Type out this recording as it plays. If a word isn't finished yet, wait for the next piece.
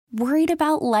Worried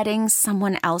about letting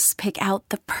someone else pick out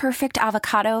the perfect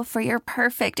avocado for your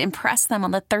perfect impress them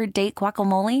on the third date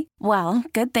guacamole? Well,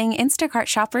 good thing Instacart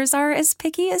shoppers are as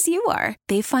picky as you are.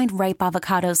 They find ripe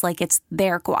avocados like it's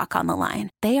their guac on the line.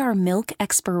 They are milk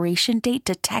expiration date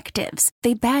detectives.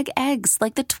 They bag eggs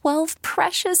like the 12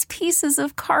 precious pieces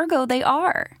of cargo they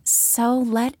are. So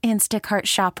let Instacart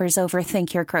shoppers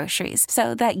overthink your groceries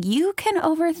so that you can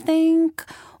overthink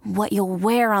what you'll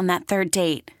wear on that third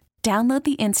date. Download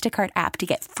the Instacart app to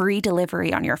get free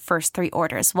delivery on your first 3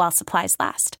 orders while supplies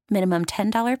last. Minimum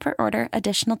 $10 per order.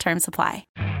 Additional terms apply.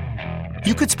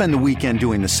 You could spend the weekend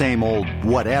doing the same old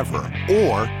whatever,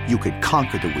 or you could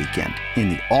conquer the weekend in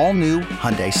the all-new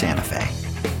Hyundai Santa Fe.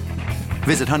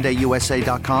 Visit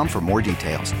HyundaiUSA.com for more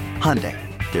details. Hyundai,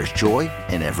 there's joy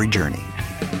in every journey.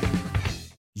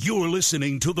 You're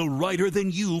listening to the Writer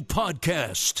Than You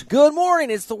podcast. Good morning.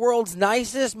 It's the world's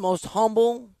nicest, most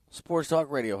humble sports talk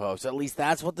radio host. At least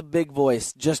that's what the big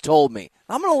voice just told me.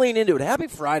 I'm going to lean into it. Happy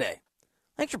Friday.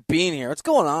 Thanks for being here. What's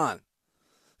going on?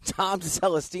 Tom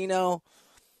DeCelestino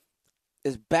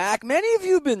is back. Many of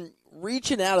you have been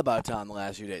reaching out about Tom the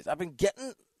last few days. I've been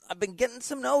getting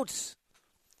some notes,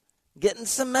 getting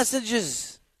some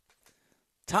messages.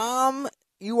 Tom,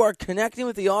 you are connecting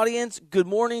with the audience. Good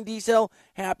morning, Decel.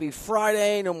 Happy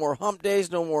Friday. No more hump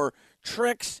days, no more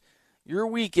tricks. Your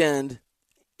weekend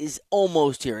is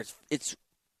almost here. It's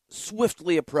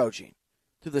swiftly approaching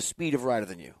to the speed of Writer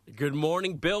Than You. Good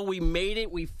morning, Bill. We made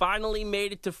it. We finally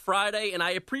made it to Friday, and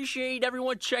I appreciate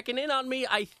everyone checking in on me.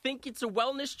 I think it's a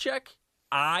wellness check.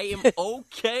 I am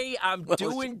okay. I'm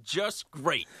doing just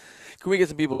great. Can we get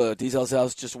some people to Diesel's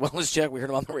house? Just a wellness check. We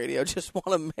heard him on the radio. Just want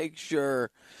to make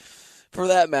sure, for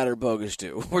that matter, Bogus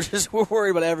too. We're worried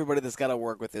about everybody that's got to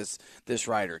work with this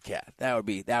Ryder cat. That would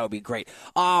be great.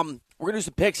 We're gonna do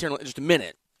some picks here in just a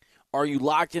minute. Are you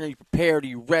locked in? Are you prepared? Are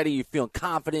you ready? Are you feeling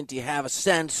confident? Do you have a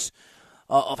sense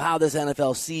of how this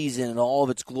NFL season and all of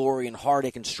its glory and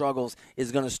heartache and struggles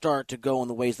is going to start to go in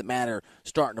the ways that matter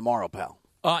starting tomorrow, pal?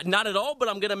 Not at all, but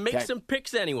I'm going to make some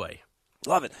picks anyway.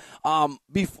 Love it.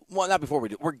 Not before we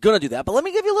do. We're going to do that, but let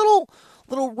me give you a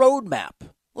little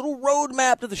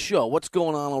roadmap to the show. What's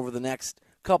going on over the next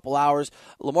couple hours?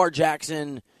 Lamar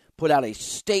Jackson put out a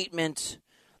statement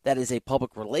that is a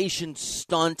public relations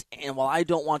stunt, and while I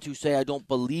don't want to say I don't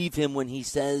believe him when he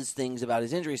says things about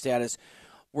his injury status,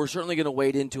 we're certainly going to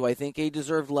wade into, I think, a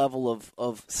deserved level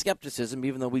of skepticism,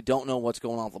 even though we don't know what's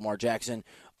going on with Lamar Jackson,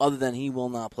 other than he will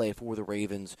not play for the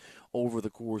Ravens over the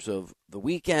course of the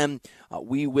weekend.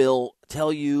 We will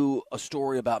tell you a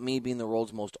story about me being the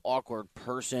world's most awkward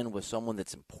person with someone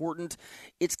that's important.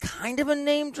 It's kind of a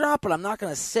name drop, but I'm not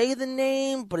going to say the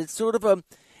name, but it's sort of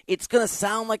it's going to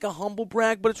sound like a humble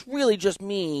brag, but it's really just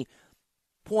me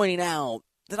pointing out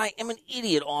that I am an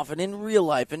idiot often in real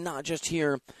life and not just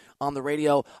here on the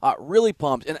radio. Really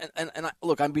pumped. And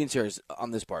look, I'm being serious on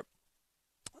this part.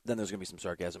 Then there's going to be some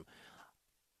sarcasm.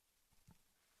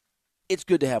 It's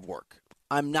good to have work.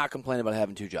 I'm not complaining about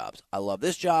having 2 jobs. I love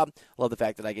this job. I love the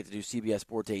fact that I get to do CBS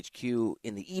Sports HQ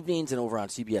in the evenings and over on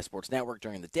CBS Sports Network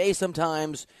during the day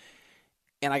sometimes.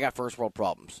 And I got first world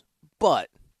problems. But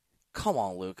come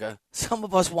on, Luka. Some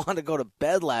of us wanted to go to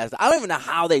bed last night. I don't even know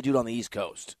how they do it on the East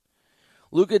Coast.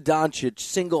 Luka Doncic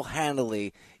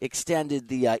single-handedly extended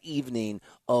the evening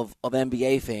of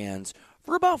NBA fans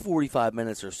for about 45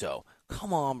 minutes or so.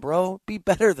 Come on, bro. Be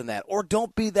better than that. Or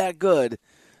don't be that good.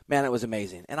 Man, it was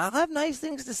amazing. And I'll have nice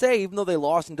things to say, even though they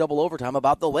lost in double overtime,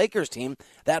 about the Lakers team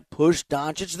that pushed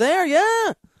Doncic there.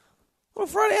 Yeah. Little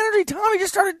Friday energy. Tommy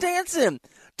just started dancing.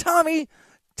 Tommy,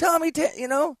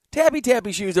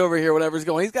 tappy shoes over here, whatever's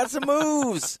going. He's got some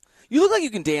moves. You look like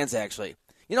you can dance, actually.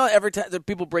 You know, every time that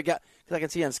people break out, because I can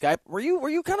see on Skype, were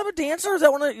you kind of a dancer? Is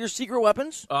that one of your secret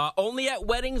weapons? Only at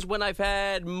weddings when I've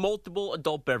had multiple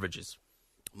adult beverages.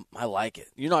 I like it.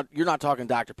 You're not talking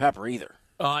Dr. Pepper either.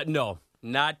 No,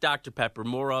 not Dr. Pepper.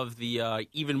 More of the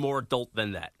even more adult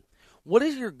than that. What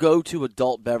is your go-to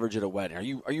adult beverage at a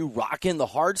wedding? Are you rocking the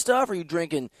hard stuff? Are you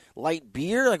drinking light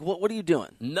beer? Like what are you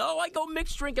doing? No, I go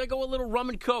mixed drink. I go a little rum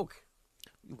and Coke.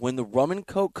 When the rum and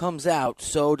Coke comes out,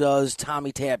 so does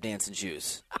Tommy Tap Dancing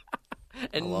Shoes.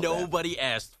 And nobody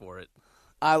asked for it.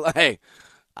 I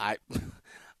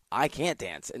can't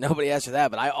dance, and nobody asked for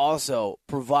that, but I also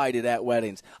provide it at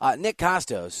weddings. Nick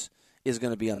Costos is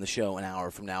going to be on the show an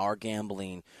hour from now, our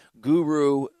gambling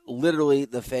guru, literally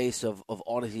the face of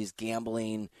Odyssey's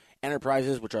gambling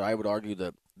enterprises, which are, I would argue,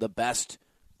 the best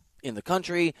in the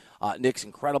country. Nick's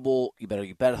incredible. You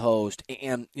bet host.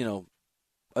 And, you know,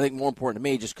 I think more important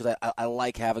to me, just because I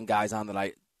like having guys on that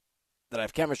I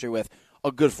have chemistry with,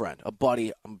 a good friend, a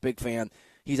buddy. I'm a big fan.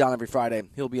 He's on every Friday.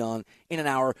 He'll be on in an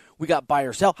hour. We got Buy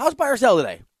or Sell. How's Buy or Sell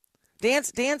today?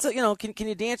 Dance. Can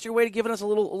you dance your way to giving us a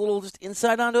little just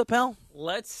insight onto it, pal?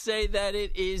 Let's say that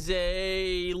it is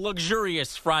a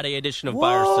luxurious Friday edition of Whoa,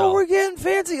 Buy or Sell. We're getting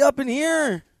fancy up in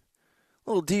here.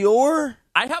 A little Dior.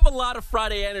 I have a lot of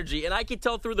Friday energy, and I can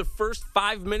tell through the first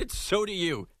 5 minutes, so do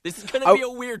you. This is going to be a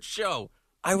weird show.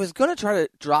 I was going to try to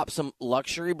drop some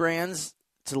luxury brands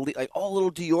to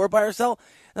little Dior Buy or Sell.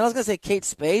 And I was going to say Kate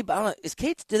Spade, but I don't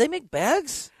know. Do they make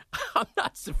bags? I'm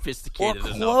not sophisticated or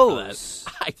enough clothes.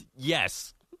 for that.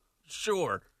 Yes,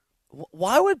 sure.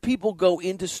 Why would people go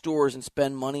into stores and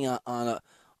spend money on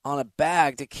a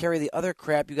bag to carry the other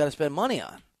crap you got to spend money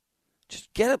on?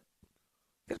 Just get a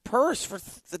purse for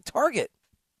the Target.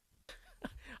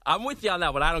 I'm with you on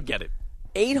that one. I don't get it.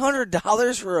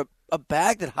 $800 for a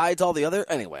bag that hides all the other.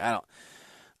 Anyway, I don't.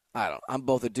 I'm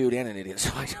both a dude and an idiot,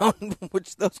 so I don't.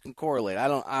 Which those can correlate. I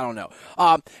don't know.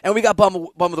 And we got bum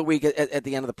of the week at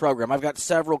the end of the program. I've got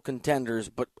several contenders,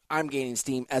 but I'm gaining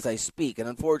steam as I speak, and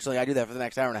unfortunately, I do that for the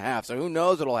next hour and a half. So who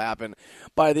knows what'll happen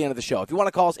by the end of the show? If you want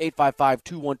to call us,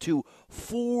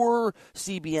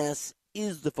 855-212-4CBS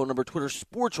is the phone number. Twitter,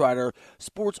 SportsReiter,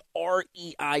 Sports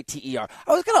REITER. I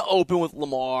was going to open with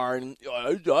Lamar, and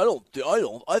I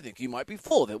think he might be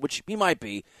full of it, which he might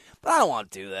be, but I don't want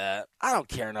to do that. I don't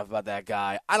care enough about that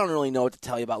guy. I don't really know what to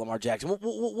tell you about Lamar Jackson.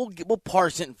 We'll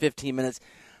parse it in 15 minutes.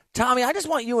 Tommy, I just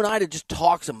want you and I to just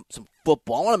talk some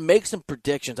football. I want to make some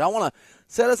predictions. I want to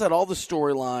set aside all the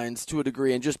storylines to a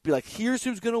degree and just be like, here's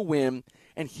who's going to win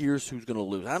and here's who's going to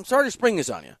lose. And I'm sorry to spring this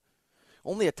on you.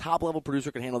 Only a top-level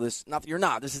producer can handle this. Not that you're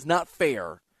not. This is not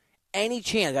fair. Any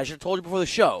chance, I should have told you before the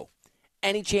show,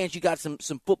 any chance you got some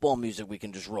football music we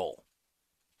can just roll?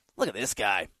 Look at this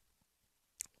guy.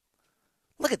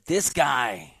 Look at this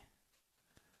guy.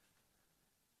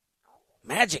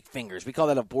 Magic fingers. We call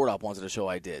that a board op once at a show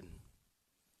I did.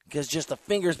 Because just the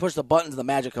fingers push the buttons and the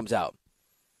magic comes out.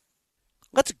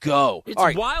 Let's go. It's all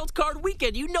right. Wild Card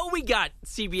Weekend. You know we got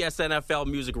CBS NFL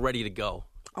music ready to go.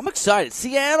 I'm excited.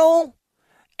 Seattle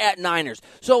at Niners.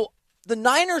 So the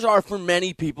Niners are, for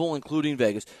many people, including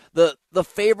Vegas, the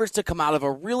favorites to come out of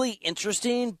a really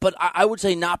interesting, but I would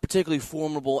say not particularly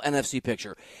formidable NFC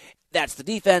picture. That's the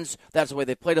defense. That's the way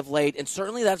they played of late. And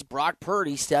certainly that's Brock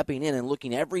Purdy stepping in and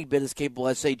looking every bit as capable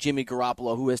as, say, Jimmy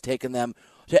Garoppolo, who has taken them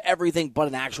to everything but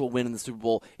an actual win in the Super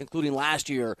Bowl, including last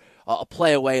year a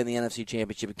play away in the NFC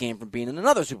Championship. It came from being in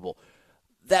another Super Bowl.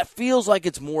 That feels like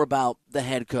it's more about the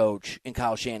head coach and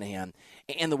Kyle Shanahan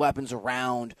and the weapons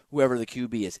around whoever the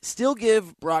QB is. Still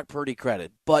give Brock Purdy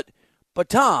credit. But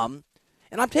Tom,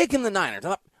 and I'm taking the Niners.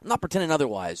 I'm not pretending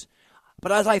otherwise.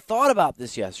 But as I thought about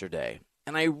this yesterday,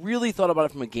 and I really thought about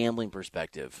it from a gambling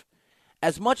perspective,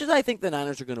 as much as I think the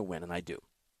Niners are going to win, and I do,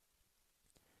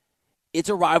 it's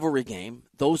a rivalry game.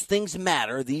 Those things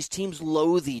matter. These teams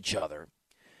loathe each other.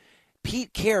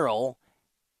 Pete Carroll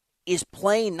is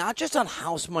playing not just on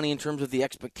house money in terms of the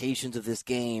expectations of this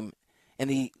game and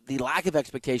the lack of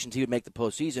expectations he would make the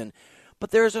postseason,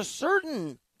 but there's a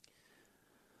certain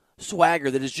swagger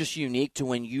that is just unique to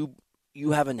when you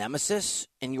have a nemesis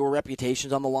and your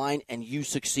reputation's on the line and you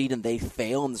succeed and they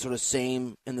fail in the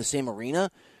same arena.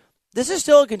 This is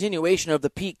still a continuation of the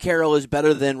Pete Carroll is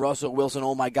better than Russell Wilson,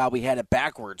 oh my God, we had it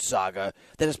backwards saga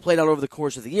that has played out over the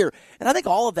course of the year. And I think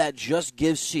all of that just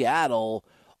gives Seattle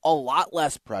a lot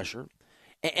less pressure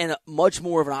and much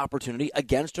more of an opportunity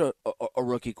against a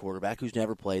rookie quarterback who's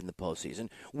never played in the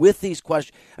postseason. With these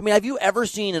questions, I mean, have you ever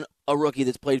seen a rookie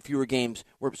that's played fewer games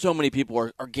where so many people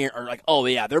are like, oh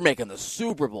yeah, they're making the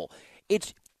Super Bowl?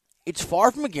 It's far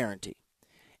from a guarantee,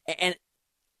 and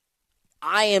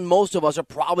I and most of us are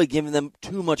probably giving them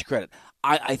too much credit.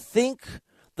 I think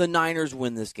the Niners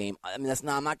win this game. I mean,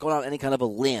 I'm not going out on any kind of a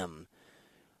limb.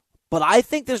 But I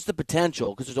think there's the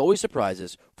potential, because there's always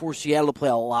surprises, for Seattle to play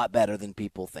a lot better than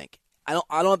people think. I don't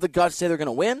have the guts to say they're going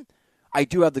to win. I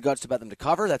do have the guts to bet them to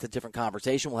cover. That's a different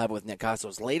conversation. We'll have it with Nick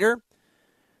Costos later.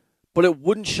 But it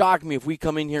wouldn't shock me if we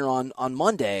come in here on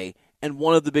Monday and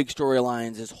one of the big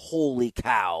storylines is, holy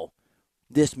cow,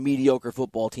 this mediocre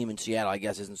football team in Seattle, I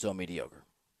guess, isn't so mediocre.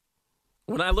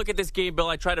 When I look at this game, Bill,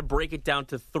 I try to break it down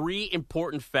to three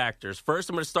important factors. First,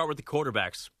 I'm going to start with the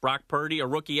quarterbacks. Brock Purdy, a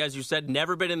rookie, as you said,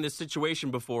 never been in this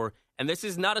situation before. And this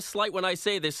is not a slight when I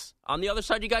say this. On the other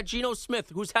side, you got Geno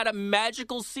Smith, who's had a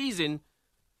magical season.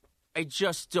 I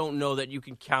just don't know that you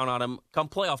can count on him come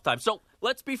playoff time. So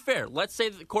let's be fair. Let's say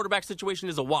that the quarterback situation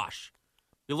is a wash.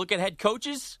 You look at head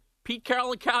coaches, Pete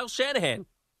Carroll and Kyle Shanahan.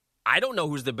 I don't know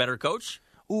who's the better coach.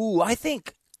 Ooh,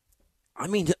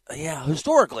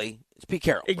 historically, it's Pete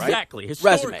Carroll, exactly, right?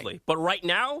 historically. Resume. But right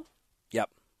now, yep,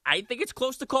 I think it's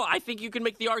close to call. I think you can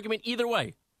make the argument either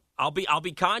way. I'll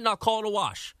be kind. I'll call it a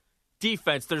wash.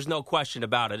 Defense, there's no question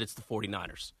about it. It's the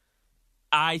 49ers.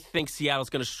 I think Seattle's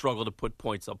going to struggle to put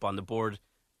points up on the board.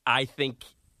 I think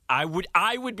I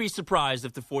would be surprised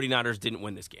if the 49ers didn't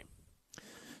win this game.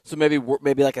 So maybe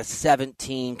like a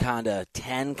 17 kind of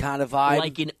 10 kind of vibe?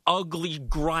 Like an ugly,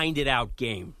 grinded-out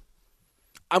game.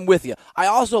 I'm with you. I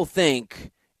also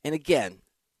think, and again,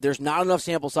 there's not enough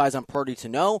sample size on Purdy to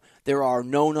know. There are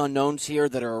known unknowns here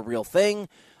that are a real thing.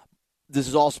 This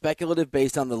is all speculative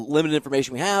based on the limited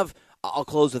information we have. I'll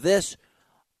close with this.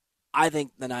 I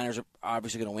think the Niners are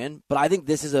obviously going to win, but I think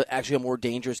this is actually a more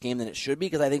dangerous game than it should be,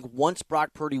 because I think once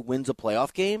Brock Purdy wins a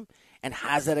playoff game and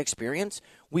has that experience,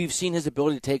 we've seen his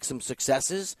ability to take some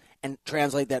successes and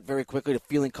translate that very quickly to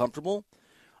feeling comfortable.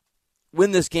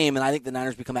 Win this game, and I think the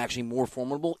Niners become actually more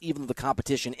formidable, even though the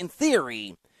competition, in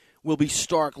theory, will be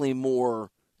starkly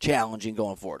more challenging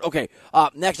going forward. Okay,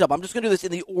 next up, I'm just going to do this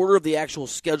in the order of the actual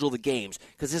schedule of the games,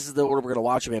 because this is the order we're going to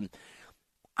watch them in.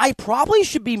 I probably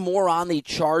should be more on the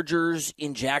Chargers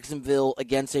in Jacksonville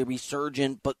against a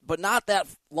resurgent, but not that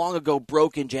long ago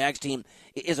broken Jags team.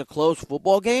 It is a close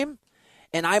football game,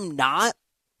 and I'm not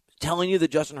telling you that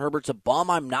Justin Herbert's a bum.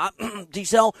 I'm not,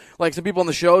 D-Cell, like some people on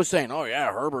the show saying, oh,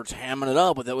 yeah, Herbert's hamming it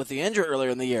up with the injury earlier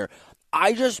in the year.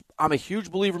 I'm a huge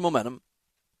believer in momentum.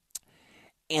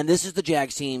 And this is the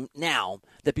Jags team now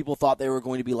that people thought they were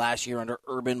going to be last year under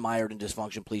Urban, mired in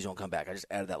dysfunction. Please don't come back. I just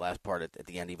added that last part at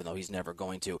the end, even though he's never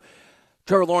going to.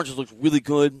 Trevor Lawrence has looked really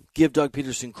good. Give Doug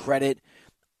Peterson credit.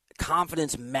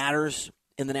 Confidence matters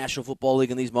in the National Football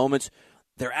League in these moments.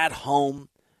 They're at home.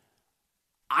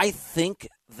 I think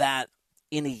that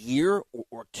in a year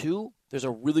or two, there's a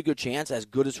really good chance, as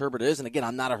good as Herbert is, and again,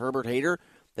 I'm not a Herbert hater,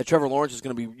 that Trevor Lawrence is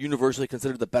going to be universally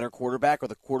considered the better quarterback or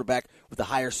the quarterback with the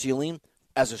higher ceiling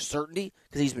as a certainty,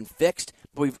 because he's been fixed.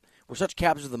 But we're such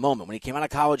captives of the moment. When he came out of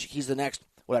college, he's the next,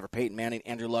 Peyton Manning,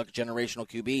 Andrew Luck, generational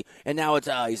QB. And now it's,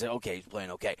 he's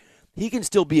playing okay. He can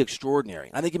still be extraordinary.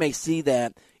 I think you may see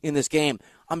that in this game.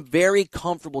 I'm very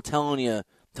comfortable telling you,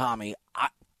 Tommy,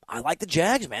 I like the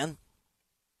Jags, man.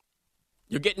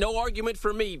 You get no argument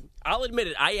from me. I'll admit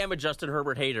it. I am a Justin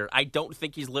Herbert hater. I don't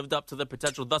think he's lived up to the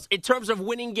potential thus in terms of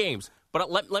winning games.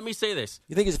 But let me say this.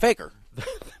 You think he's a faker?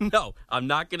 No, I'm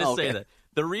not going to say that.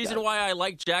 The reason why I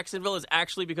like Jacksonville is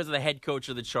actually because of the head coach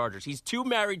of the Chargers. He's too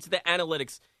married to the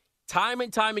analytics. Time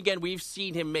and time again, we've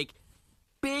seen him make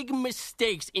big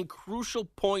mistakes in crucial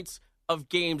points of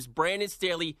games. Brandon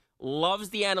Staley loves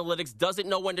the analytics, doesn't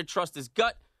know when to trust his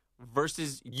gut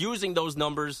versus using those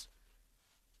numbers.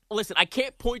 Listen, I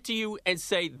can't point to you and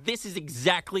say this is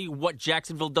exactly what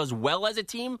Jacksonville does well as a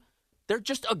team. They're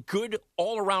just a good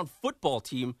all-around football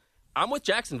team. I'm with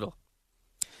Jacksonville.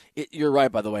 You're right,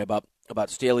 by the way, about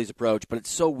Staley's approach, but it's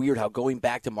so weird how going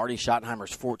back to Marty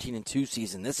Schottenheimer's 14-2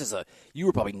 season, you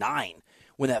were probably 9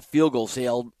 when that field goal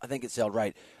sailed. I think it sailed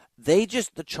right.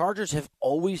 The Chargers have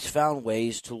always found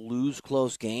ways to lose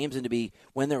close games and to be,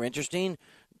 when they're interesting,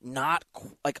 not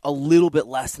like a little bit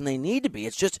less than they need to be.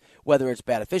 It's just whether it's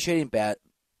bad officiating, bad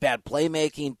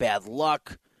playmaking, bad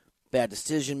luck, bad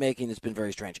decision-making. It's been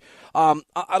very strange. I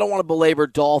don't want to belabor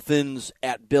Dolphins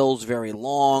at Bills very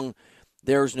long.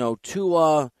 There's no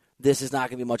Tua. This is not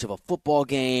going to be much of a football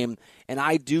game. And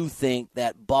I do think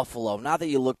that Buffalo, not that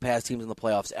you look past teams in the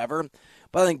playoffs ever,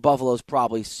 but I think Buffalo's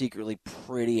probably secretly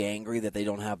pretty angry that they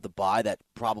don't have the bye that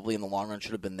probably in the long run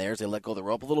should have been theirs. They let go of the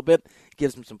rope a little bit.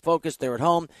 Gives them some focus. They're at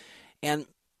home. And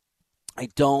I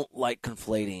don't like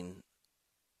conflating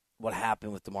what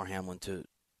happened with DeMar Hamlin to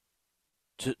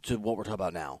what we're talking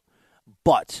about now.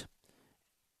 But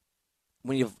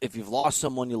if you've lost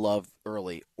someone you love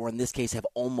early, or in this case have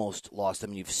almost lost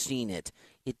them and you've seen it,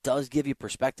 it does give you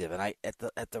perspective. And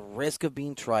at the risk of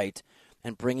being trite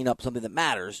and bringing up something that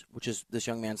matters, which is this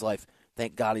young man's life,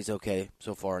 thank God he's okay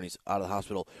so far and he's out of the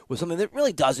hospital, with something that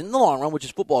really doesn't in the long run, which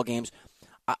is football games,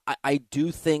 I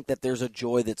do think that there's a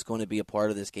joy that's going to be a part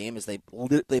of this game as they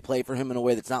play for him in a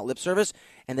way that's not lip service,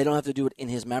 and they don't have to do it in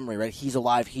his memory, right? He's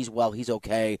alive, he's well, he's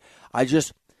okay.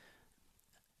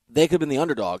 They could have been the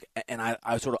underdog, and I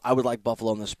would like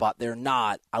Buffalo in this spot. They're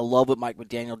not. I love what Mike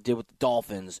McDaniel did with the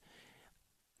Dolphins.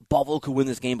 Buffalo could win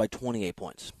this game by 28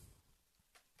 points.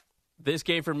 This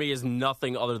game for me is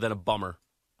nothing other than a bummer.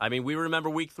 I mean, we remember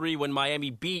week 3 when Miami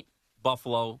beat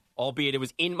Buffalo, albeit it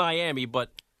was in Miami, but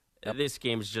this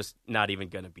game is just not even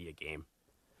going to be a game.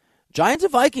 Giants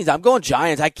and Vikings. I'm going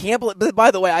Giants. I can't believe.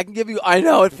 By the way, I can give you. I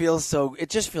know it feels so.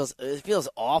 It feels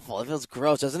awful. It feels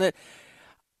gross, doesn't it?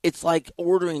 It's like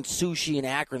ordering sushi in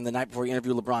Akron the night before you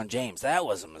interview LeBron James. That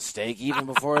was a mistake. Even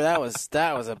before that was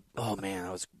a. Oh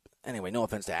man, anyway. No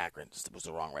offense to Akron, it was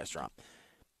the wrong restaurant.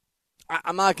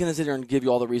 I'm not going to sit here and give you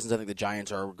all the reasons I think the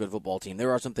Giants are a good football team.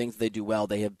 There are some things they do well.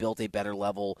 They have built a better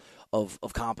level of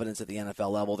competence at the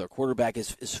NFL level. Their quarterback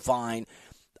is fine.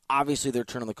 Obviously, they're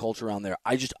turning the culture around there.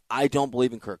 I don't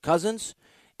believe in Kirk Cousins,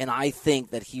 and I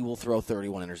think that he will throw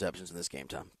 31 interceptions in this game,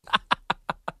 Tom.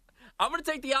 I'm going to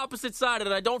take the opposite side,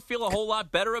 and I don't feel a whole lot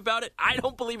better about it. I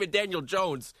don't believe in Daniel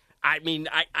Jones. I mean,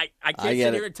 I can't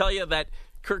sit here and tell you that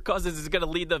Kirk Cousins is going to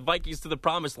lead the Vikings to the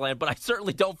promised land, but I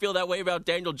certainly don't feel that way about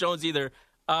Daniel Jones either.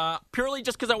 Purely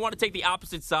just because I want to take the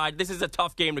opposite side. This is a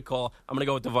tough game to call. I'm going to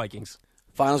go with the Vikings.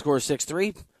 Final score is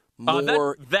 6-3.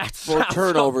 More That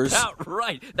turnovers. About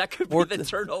right. That could be the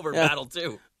turnover battle,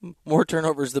 too. More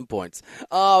turnovers than points.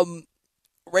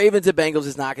 Ravens at Bengals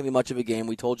is not going to be much of a game.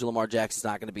 We told you Lamar Jackson's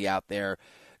not going to be out there.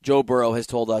 Joe Burrow has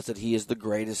told us that he is the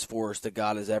greatest force that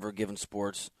God has ever given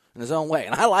sports in his own way.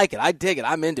 And I like it. I dig it.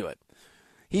 I'm into it.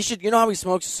 He should, you know how he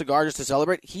smokes a cigar just to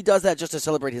celebrate? He does that just to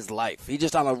celebrate his life. He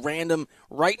just on a random,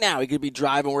 right now, he could be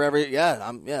driving wherever,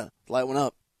 light one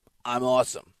up. I'm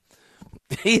awesome.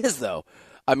 He is, though.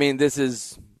 I mean, this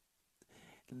is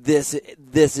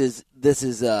Bengals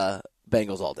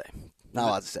all day. Not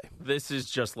a lot to say. This is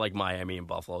just like Miami and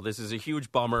Buffalo. This is a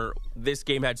huge bummer. This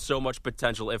game had so much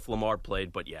potential if Lamar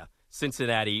played, but yeah,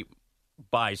 Cincinnati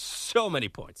by so many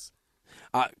points.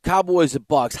 Cowboys and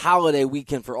Bucks, holiday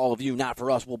weekend for all of you, not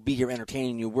for us. We'll be here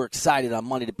entertaining you. We're excited on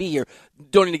Monday to be here.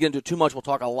 Don't need to get into it too much. We'll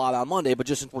talk a lot on Monday, but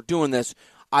just since we're doing this,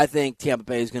 I think Tampa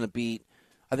Bay is going to beat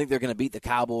the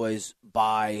Cowboys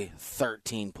by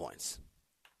 13 points.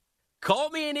 Call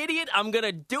me an idiot. I'm going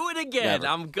to do it again. Never.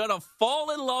 I'm going to fall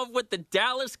in love with the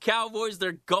Dallas Cowboys.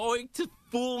 They're going to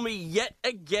fool me yet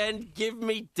again. Give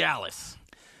me Dallas.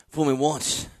 Fool me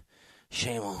once.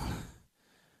 Shame on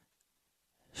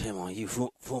you.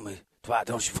 Fool me twice.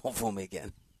 Don't you fool me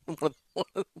again. One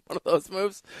of those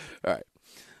moves. All right.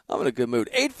 I'm in a good mood.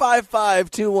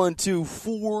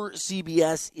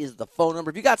 855-212-4CBS is the phone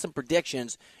number. If you got some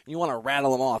predictions and you want to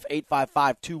rattle them off,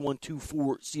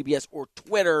 855-212-4CBS or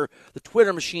Twitter, the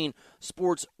Twitter machine,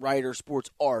 Sports Writer, Sports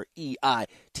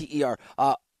REITER.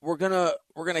 We're gonna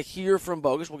hear from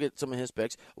Bogus. We'll get some of his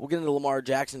picks. We'll get into Lamar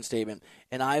Jackson's statement.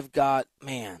 And I've got,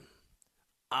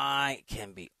 I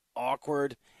can be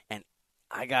awkward, and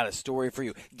I got a story for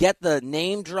you. Get the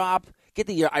name drop. Get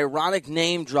the ironic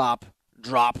name drop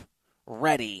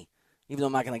ready, even though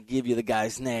I'm not going to give you the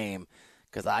guy's name,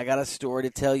 because I got a story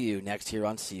to tell you next here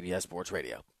on CBS Sports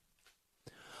Radio.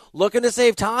 Looking to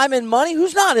save time and money?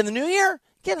 Who's not in the new year?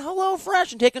 Get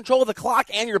HelloFresh and take control of the clock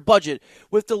and your budget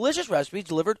with delicious recipes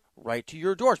delivered right to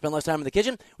your door. Spend less time in the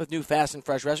kitchen with new fast and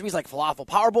fresh recipes like falafel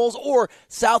power bowls or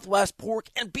Southwest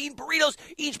pork and bean burritos,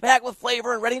 each packed with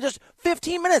flavor and ready in just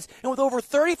 15 minutes. And with over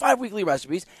 35 weekly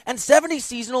recipes and 70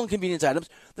 seasonal and convenience items,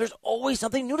 there's always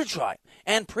something new to try.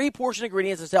 And pre-portioned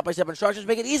ingredients and step-by-step instructions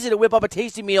make it easy to whip up a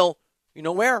tasty meal, you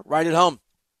know where? Right at home.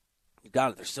 You got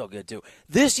it. They're so good, too.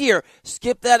 This year,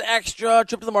 skip that extra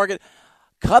trip to the market.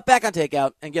 Cut back on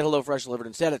takeout and get HelloFresh delivered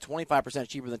instead at 25%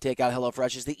 cheaper than takeout.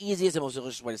 HelloFresh is the easiest and most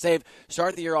delicious way to save.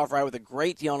 Start the year off right with a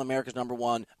great deal on America's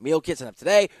 #1 meal kit. Sign up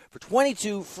today for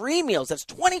 22 free meals. That's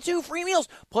 22 free meals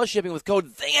plus shipping with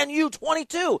code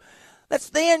THANYOU22. That's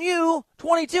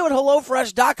THANYOU22 at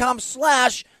HelloFresh.com/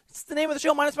 it's the name of the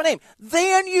show minus my name.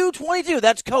 THANYOU22.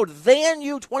 That's code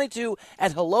THANYOU22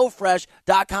 at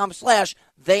HelloFresh.com/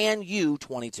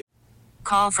 THANYOU22.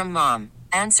 Call from mom.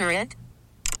 Answer it.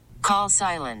 Call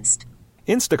silenced.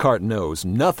 Instacart knows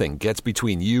nothing gets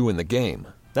between you and the game.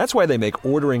 That's why they make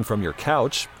ordering from your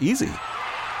couch easy.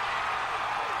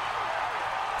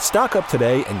 Stock up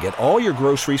today and get all your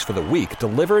groceries for the week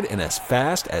delivered in as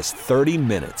fast as 30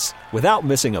 minutes without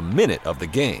missing a minute of the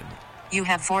game. You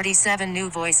have 47 new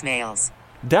voicemails.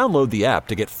 Download the app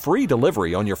to get free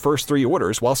delivery on your first 3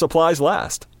 orders while supplies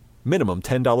last. Minimum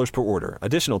 $10 per order.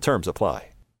 Additional terms apply.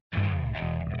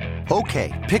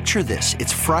 Okay, picture this.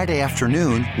 It's Friday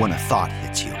afternoon when a thought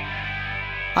hits you.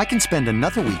 I can spend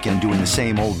another weekend doing the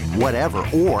same old whatever,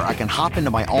 or I can hop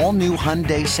into my all-new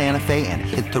Hyundai Santa Fe and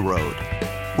hit the road.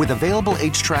 With available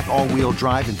H-Track all-wheel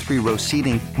drive and 3-row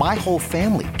seating, my whole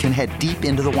family can head deep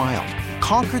into the wild.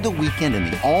 Conquer the weekend in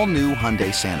the all-new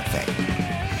Hyundai Santa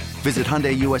Fe. Visit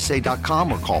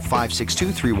HyundaiUSA.com or call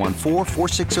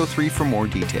 562-314-4603 for more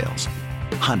details.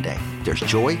 Hyundai, there's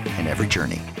joy in every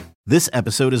journey. This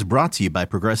episode is brought to you by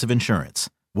Progressive Insurance.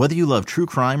 Whether you love true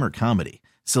crime or comedy,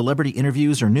 celebrity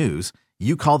interviews or news,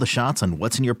 you call the shots on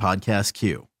what's in your podcast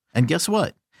queue. And guess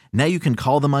what? Now you can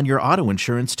call them on your auto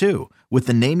insurance too with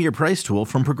the Name Your Price tool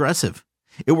from Progressive.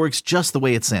 It works just the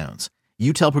way it sounds.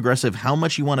 You tell Progressive how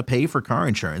much you want to pay for car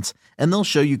insurance, and they'll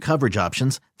show you coverage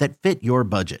options that fit your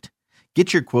budget.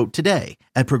 Get your quote today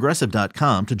at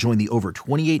Progressive.com to join the over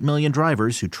 28 million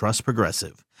drivers who trust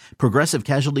Progressive. Progressive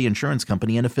Casualty Insurance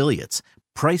Company and Affiliates.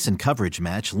 Price and coverage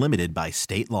match limited by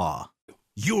state law.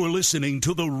 You're listening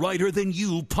to the Writer Than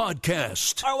You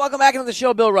podcast. All right, welcome back into the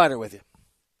show. Bill Ryder with you.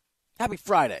 Happy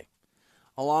Friday.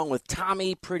 Along with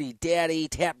Tommy, Pretty Daddy,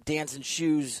 Tap Dancing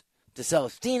Shoes,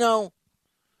 DeCelestino,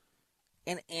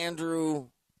 and Andrew,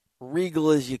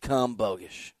 Regal as you come,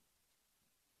 Bogish.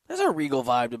 There's a regal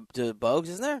vibe to Bogues,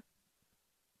 isn't there?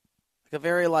 Like a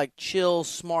very, chill,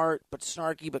 smart, but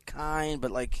snarky, but kind,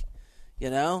 but,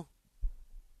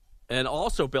 And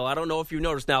also, Bill, I don't know if you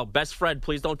noticed now, best friend,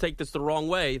 please don't take this the wrong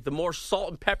way. The more salt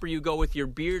and pepper you go with your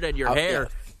beard and your hair,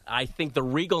 yeah. I think the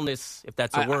regalness, if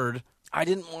that's a word, I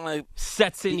didn't want to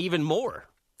sets in even more.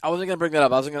 I wasn't going to bring that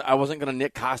up. I wasn't going to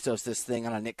Nick Costos this thing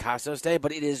on a Nick Costos day,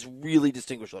 but it is really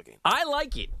distinguished looking. I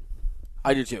like it.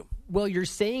 I do too. Well, you're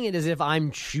saying it as if I'm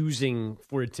choosing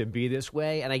for it to be this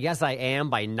way, and I guess I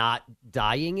am by not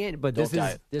dyeing it, but this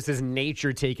is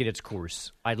nature taking its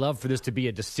course. I'd love for this to be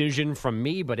a decision from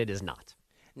me, but it is not.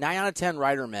 9 out of 10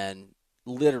 Ryder men,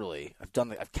 literally, I've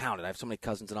counted. I have so many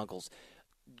cousins and uncles,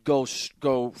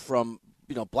 go from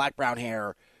black brown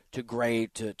hair to gray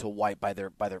to white by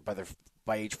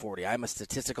age 40. I'm a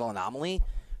statistical anomaly.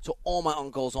 So all my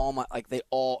uncles, and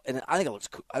I think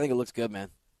it looks good, man.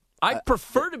 I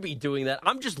prefer to be doing that.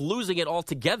 I'm just losing it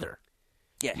altogether.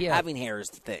 Yeah, having hair is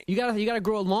the thing. You gotta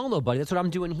grow it long, though, buddy. That's what I'm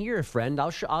doing here, friend.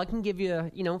 I can give you,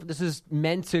 this is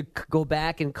meant to go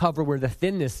back and cover where the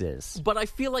thinness is. But I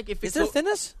feel like if is there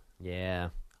thinness? Yeah.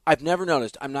 I've never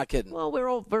noticed. I'm not kidding. Well,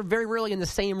 we're very rarely in the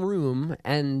same room,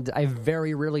 and I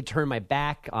very rarely turn my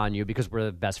back on you because we're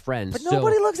the best friends. But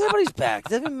nobody looks at anybody's back. It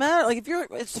doesn't matter.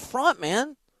 It's the front,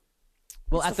 man.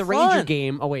 Well, at the Ranger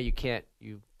game. Oh wait, you can't.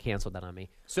 You canceled that on me.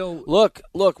 So look.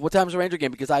 What time's the Ranger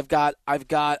game? Because I've got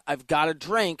a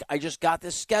drink. I just got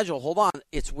this schedule. Hold on.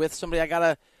 It's with somebody. I've got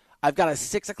a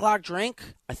 6:00 drink.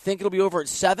 I think it'll be over at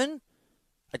 7.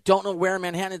 I don't know where in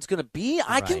Manhattan it's going to be.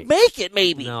 I can make it,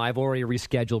 maybe. No, I've already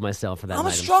rescheduled myself for that I'm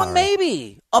night. a strong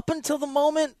maybe up until the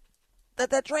moment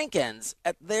that drink ends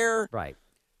at their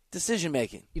decision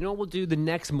making. You know what we'll do the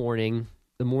next morning,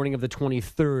 the morning of the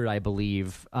 23rd, I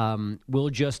believe.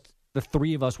 The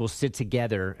three of us will sit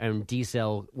together and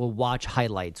D-Cell will watch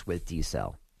highlights with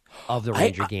D-Cell of the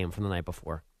Ranger game from the night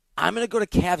before. I'm going to go to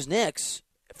Cavs Knicks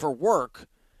for work.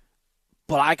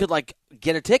 But I could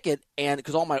get a ticket, and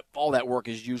because all that work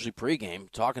is usually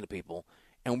pregame, talking to people,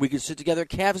 and we could sit together at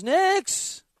Cavs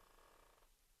Knicks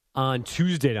on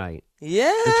Tuesday night.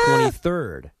 Yeah, the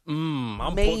 23rd.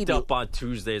 I'm booked up on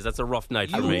Tuesdays. That's a rough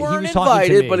night for me. You weren't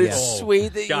invited, but it's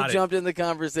sweet that you jumped in the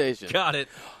conversation. Got it.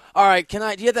 All right, do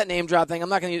you have that name drop thing? I'm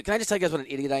not going to. Can I just tell you guys what an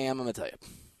idiot I am? I'm going to tell you.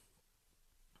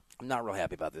 I'm not real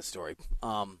happy about this story.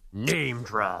 Name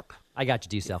drop. I got you,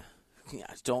 D-Cell. Yeah,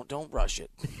 don't rush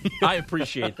it. I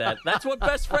appreciate that. That's what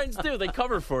best friends do. They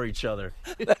cover for each other.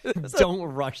 Don't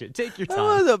rush it. Take your time.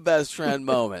 That was a best friend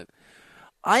moment.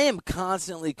 I am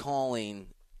constantly calling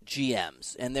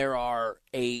GMs, and there are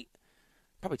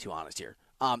probably too honest here.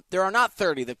 There are not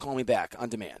 30 that call me back on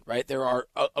demand, right? There are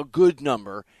a good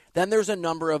number. Then there's a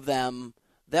number of them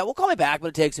that will call me back, but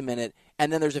it takes a minute.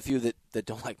 And then there's a few that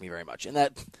don't like me very much. And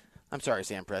that, I'm sorry,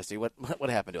 Sam Presti, what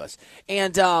happened to us?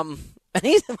 And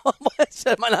he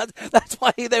said, that's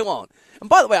why they won't. And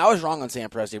by the way, I was wrong on Sam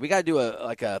Presti. We got to do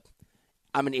a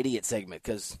I'm an idiot segment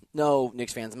because no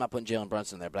Knicks fans. I'm not putting Jalen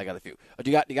Brunson in there, but I got a few. Oh,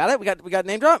 you got it? We got a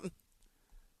name drop.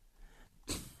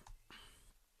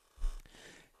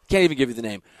 Can't even give you the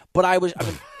name. But I've been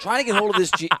trying to get hold of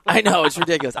this. I know it's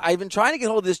ridiculous. I've been trying to get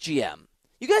hold of this GM.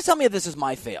 You guys tell me if this is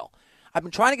my fail. I've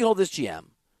been trying to get hold of this GM.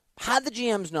 Had the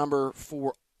GM's number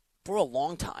for a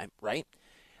long time, right?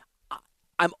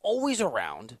 I'm always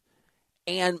around,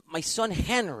 and my son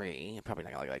Henry, probably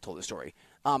not like I told this story,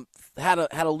 had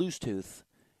a loose tooth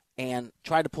and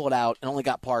tried to pull it out and only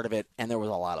got part of it, and there was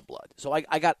a lot of blood. So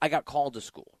I got called to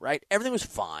school, right? Everything was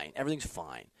fine. Everything's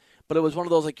fine. But it was one of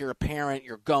those you're a parent,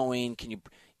 you're going, you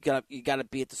gotta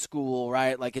be at the school,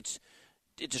 right? It's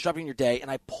disrupting your day. And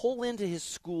I pull into his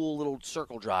school little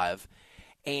circle drive,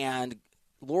 and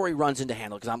Lori runs in to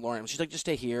handle it because I'm Lori. She's like, just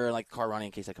stay here, car running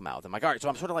in case I come out. I'm like, all right. So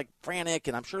I'm sort of frantic,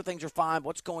 and I'm sure things are fine.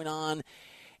 What's going on?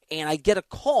 And I get a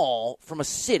call from a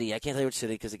city. I can't tell you which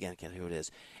city because, again, I can't tell you who it is.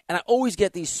 And I always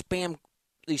get these spam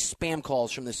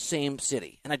calls from the same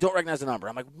city, and I don't recognize the number.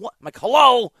 I'm like, what? I'm like,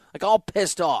 hello? All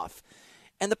pissed off.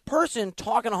 And the person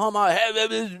talking to home, and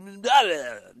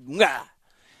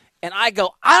I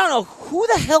go, I don't know, who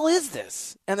the hell is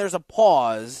this? And there's a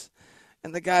pause,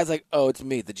 and the guy's like, oh, it's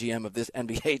me, the GM of this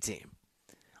NBA team.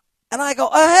 And I go,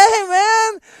 hey,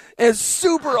 man. It's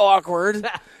super awkward.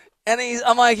 And he's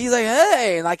like,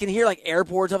 hey, and I can hear like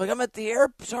airports. I'm like, I'm at the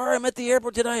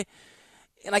airport. Did I?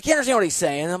 And I can't understand what he's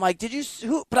saying. And I'm like, did you?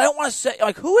 Who? But I don't want to say. I'm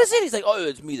like, who is it? He's like, oh,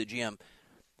 it's me, the GM.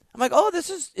 I'm like, oh,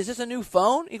 is this a new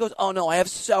phone? He goes, oh no, I have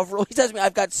several. He tells me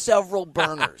I've got several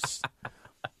burners.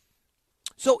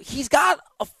 So he's got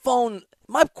a phone.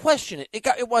 My question,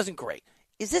 it wasn't great.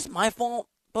 Is this my fault,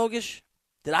 Bogish?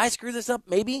 Did I screw this up?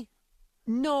 Maybe.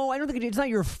 No, I don't think it's not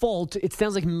your fault. It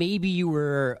sounds like maybe you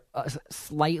were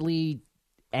slightly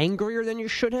angrier than you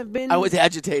should have been. I was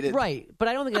agitated. Right, but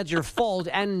I don't think that's your fault,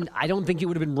 and I don't think it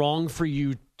would have been wrong for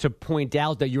you to point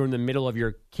out that you're in the middle of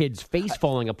your kid's face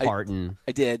falling apart.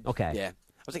 I did. Okay. Yeah.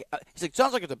 I was like, he's like,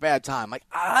 sounds like it's a bad time. I'm like,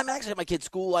 I'm actually at my kid's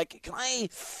school. Like, can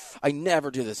I never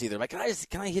do this either. Like,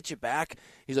 can I hit you back?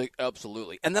 He's like,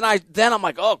 absolutely. And then I'm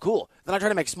like, oh, cool. Then I try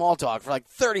to make small talk for like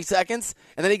 30 seconds,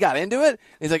 and then he got into it.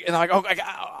 He's like, and I'm like, oh,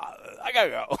 I gotta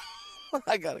go.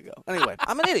 I gotta go. Anyway,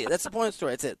 I'm an idiot. That's the point of the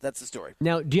story. That's it. That's the story.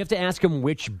 Now, do you have to ask him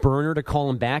which burner to call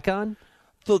him back on?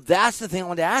 So that's the thing I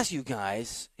wanted to ask you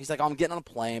guys. He's like, I'm getting on a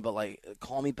plane, but like,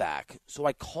 call me back. So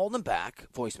I called him back,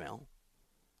 voicemail.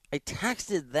 I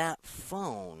texted that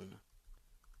phone.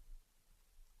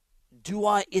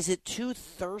 Is it too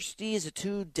thirsty? Is it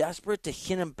too desperate to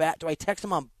hit him back? Do I text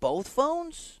him on both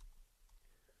phones?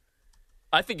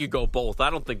 I think you go both. I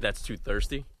don't think that's too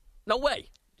thirsty. No way.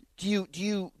 Do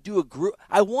you do a group?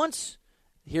 I once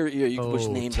here you can push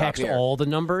name drop text here. all the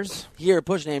numbers. Here,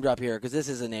 push name drop here because this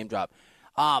is a name drop.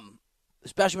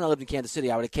 Especially when I lived in Kansas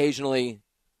City, I would occasionally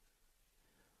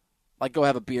like go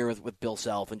have a beer with Bill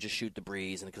Self and just shoot the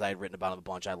breeze. And because I had written about him a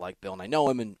bunch, I like Bill and I know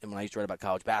him. And when I used to write about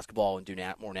college basketball and do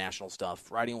more national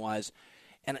stuff, writing wise,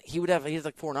 and he has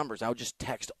like 4 numbers. I would just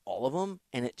text all of them,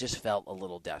 and it just felt a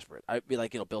little desperate. I'd be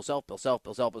like, Bill Self.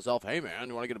 Hey man,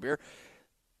 you want to get a beer?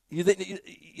 You don't think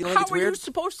it's weird? How are you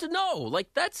supposed to know?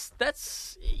 Like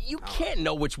that's you can't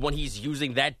know which one he's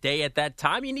using that day at that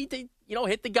time. You need to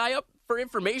hit the guy up for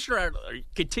information or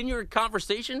continue your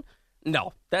conversation.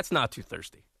 No, that's not too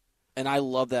thirsty. And I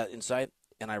love that insight,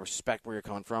 and I respect where you're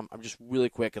coming from. I'm just really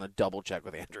quick going to double check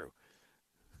with Andrew.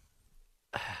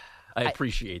 I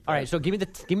appreciate that. All right, so give me the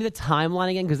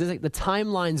timeline again, because the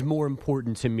timeline's more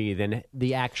important to me than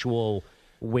the actual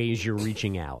ways you're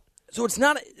reaching out. So it's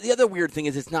not. The other weird thing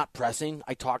is it's not pressing.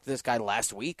 I talked to this guy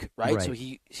last week, right? So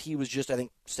he was just, I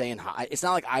think, saying hi. It's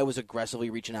not like I was aggressively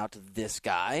reaching out to this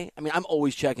guy. I mean, I'm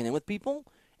always checking in with people,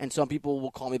 and some people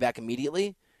will call me back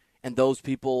immediately, and those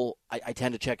people I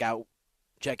tend to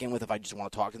check in with if I just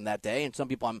want to talk to them that day. And some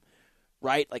people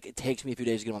like it takes me a few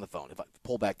days to get them on the phone if I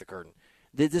pull back the curtain.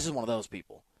 This is one of those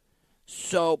people.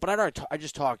 So, but I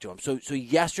just talked to him. So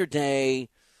yesterday,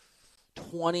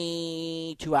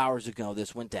 22 hours ago,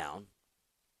 this went down.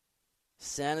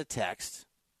 Sent a text.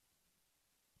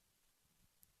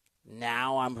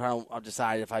 Now I'll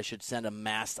decide if I should send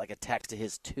a text to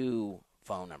his 2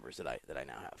 phone numbers that I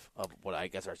now have of what I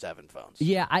guess are 7 phones.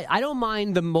 Yeah, I don't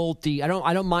mind the I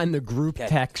don't mind the group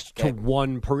text to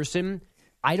one person.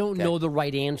 I don't know the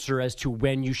right answer as to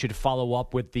when you should follow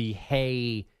up with the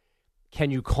hey, can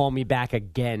you call me back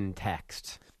again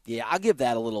text. Yeah, I'll give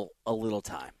that a little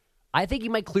time. I think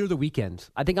you might clear the weekend.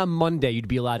 I think on Monday you'd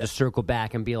be allowed to circle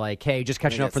back and be like, hey, just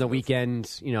catching up for the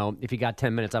weekend. If you got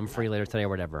 10 minutes, I'm free later today or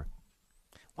whatever.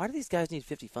 Why do these guys need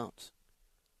 50 phones?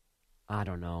 I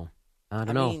don't know. I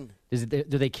don't know.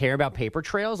 Do they care about paper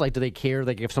trails? Like, do they care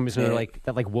if somebody's going to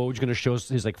that Woj going to show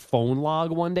his phone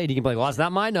log one day? And he can be like, well, that's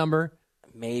not my number.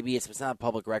 Maybe it's not a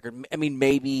public record. I mean,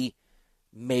 maybe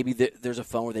there's a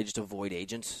phone where they just avoid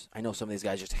agents. I know some of these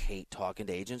guys just hate talking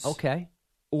to agents. Okay.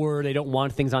 Or they don't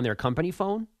want things on their company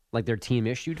phone, like their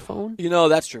team-issued phone?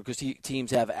 That's true, because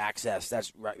teams have access.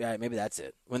 That's right. Yeah, maybe that's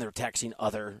it. When they're texting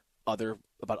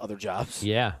about other jobs.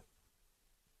 Yeah.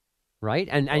 Right?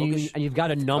 And you've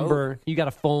got a number, you got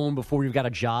a phone before you've got a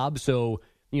job, so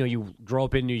you grow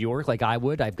up in New York like I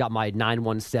would. I've got my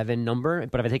 917 number,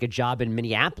 but if I take a job in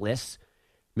Minneapolis,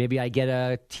 maybe I get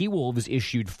a T-Wolves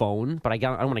issued phone, but I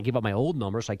don't want to give up my old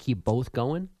number, so I keep both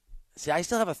going. See, I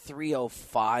still have a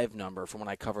 305 number from when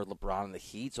I covered LeBron and the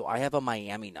Heat, so I have a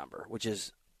Miami number, which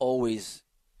is always,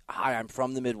 hi, I'm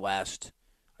from the Midwest.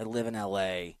 I live in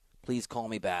L.A. Please call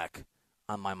me back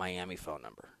on my Miami phone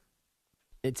number.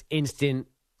 It's instant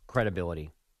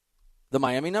credibility. The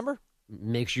Miami number?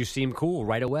 Makes you seem cool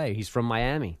right away. He's from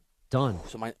Miami. Done.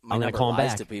 So my I'm number call him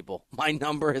lies back. to people. My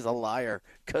number is a liar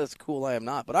because cool I am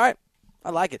not. But all right,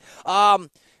 I like it.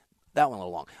 That one a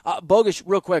little long. Bogish,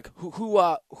 real quick,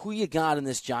 who you got in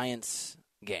this Giants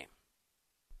game?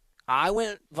 I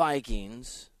went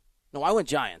Vikings. No, I went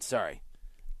Giants, sorry.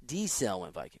 D-Cell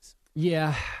went Vikings.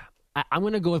 Yeah, I'm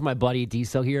going to go with my buddy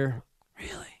D-Cell here.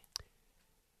 Really?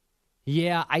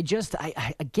 Yeah, I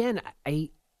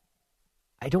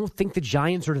don't think the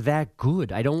Giants are that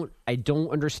good. I don't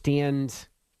understand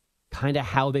kind of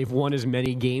how they've won as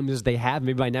many games as they have.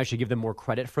 Maybe by now I should give them more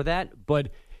credit for that.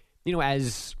 But,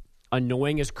 as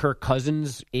annoying as Kirk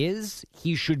Cousins is,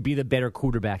 he should be the better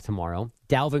quarterback tomorrow.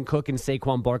 Dalvin Cook and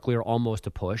Saquon Barkley are almost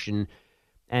a push.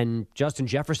 And Justin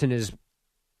Jefferson is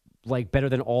better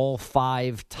than all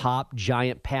 5 top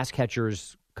Giant pass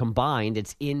catchers combined.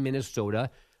 It's in Minnesota.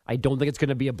 I don't think it's going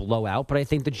to be a blowout, but I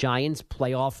think the Giants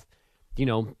playoff,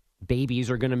 babies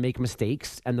are going to make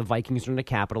mistakes, and the Vikings are going to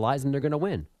capitalize, and they're going to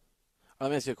win.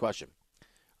 Let me ask you a question.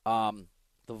 The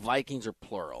Vikings are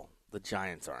plural. The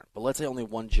Giants aren't. But let's say only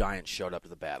one Giant showed up to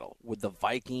the battle. Would the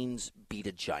Vikings beat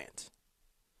a Giant?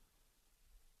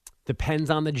 Depends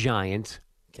on the Giant.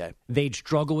 Okay. They'd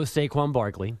struggle with Saquon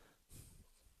Barkley.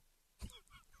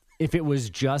 If it was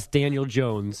just Daniel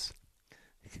Jones,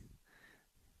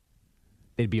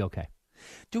 they'd be okay.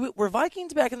 Were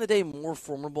Vikings back in the day more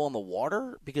formidable on the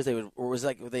water because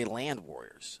were they land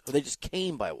warriors, or they just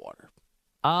came by water?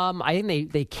 I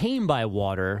think they came by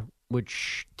water,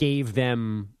 which gave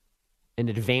them an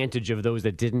advantage of those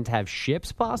that didn't have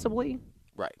ships, possibly.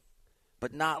 Right,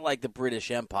 but not like the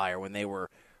British Empire when they were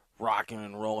rocking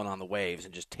and rolling on the waves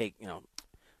and just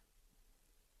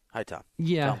Hi, Tom.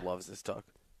 Yeah, Tom loves this talk.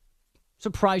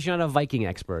 Surprised you're not a Viking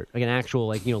expert, like an actual,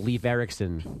 Leif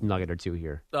Erikson nugget or two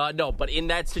here. No, but in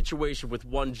that situation with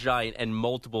one Giant and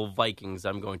multiple Vikings,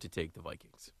 I'm going to take the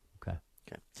Vikings. Okay.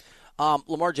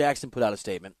 Lamar Jackson put out a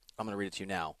statement. I'm going to read it to you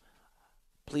now.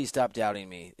 Please stop doubting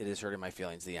me. It is hurting my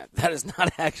feelings. The end. That is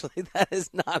not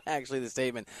actually the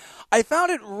statement. I found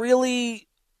it really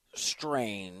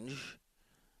strange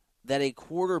that a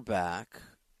quarterback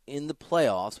in the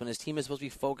playoffs, when his team is supposed to be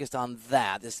focused on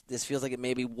that, this feels like it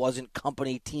maybe wasn't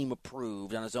company team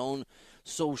approved, on his own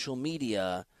social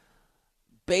media,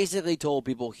 basically told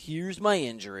people, here's my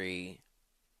injury.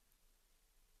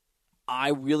 I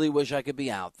really wish I could be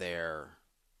out there.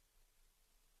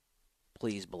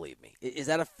 Please believe me. Is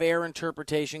that a fair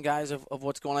interpretation, guys, of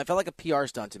what's going on? I felt like a PR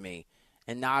stunt to me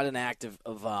and not an act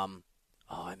of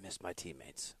I miss my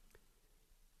teammates.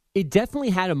 It definitely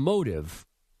had a motive,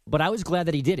 but I was glad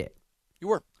that he did it. You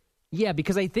were? Yeah,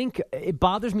 because I think it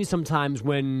bothers me sometimes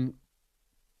when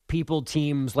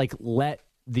teams let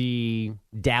the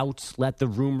doubts, let the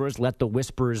rumors, let the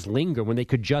whispers linger when they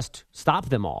could just stop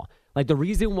them all. Like the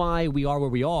reason why we are where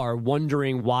we are,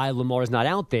 wondering why Lamar is not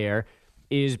out there,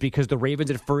 is because the Ravens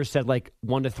at first said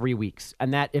 1 to 3 weeks.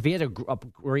 And that if he had a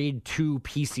grade 2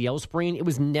 PCL sprain, it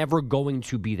was never going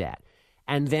to be that.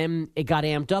 And then it got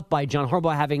amped up by John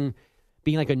Harbaugh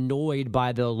being annoyed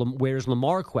by the where's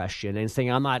Lamar question and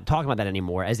saying, I'm not talking about that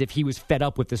anymore, as if he was fed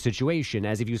up with the situation,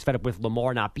 as if he was fed up with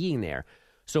Lamar not being there.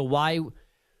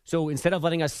 So instead of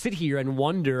letting us sit here and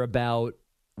wonder about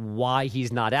why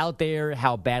he's not out there,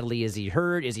 how badly is he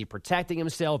hurt, is he protecting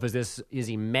himself, is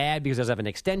he mad because he doesn't have an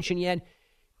extension yet,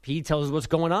 he tells us what's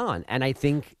going on. And I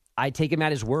think I take him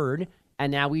at his word,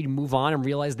 and now we move on and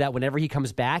realize that whenever he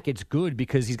comes back, it's good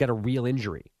because he's got a real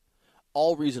injury.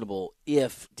 All reasonable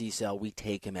if, D-Cell, we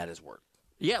take him at his word.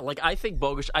 Yeah, I think,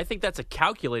 Bogusch, I think that's a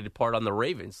calculated part on the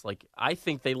Ravens. I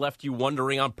think they left you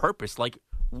wondering on purpose.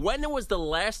 When was the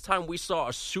last time we saw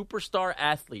a superstar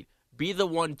athlete be the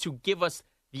one to give us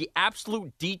the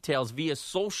absolute details via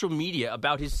social media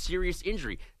about his serious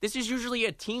injury? This is usually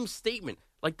a team statement.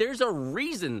 There's a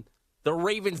reason the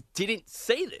Ravens didn't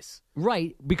say this.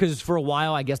 Right, because for a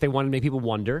while, I guess they wanted to make people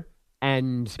wonder.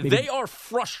 And they are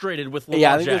frustrated with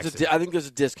Lamar Jackson. I think there's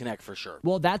a disconnect for sure.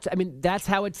 Well, that's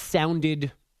how it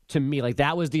sounded to me.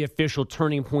 That was the official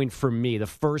turning point for me. The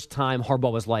first time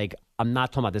Harbaugh was like, I'm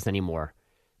not talking about this anymore.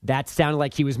 That sounded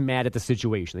like he was mad at the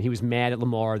situation. He was mad at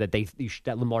Lamar that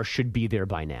Lamar should be there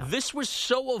by now. This was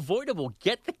so avoidable.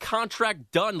 Get the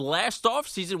contract done last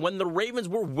offseason when the Ravens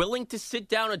were willing to sit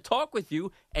down and talk with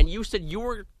you, and you said you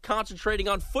were concentrating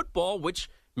on football,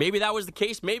 which maybe that was the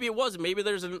case. Maybe it wasn't. Maybe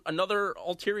there's another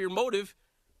ulterior motive.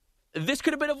 This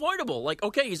could have been avoidable.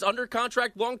 Okay, he's under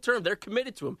contract long-term. They're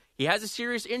committed to him. He has a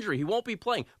serious injury. He won't be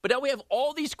playing. But now we have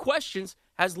all these questions.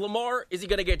 Is he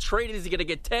going to get traded? Is he going to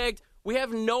get tagged? We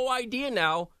have no idea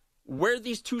now where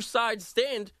these two sides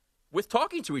stand with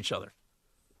talking to each other.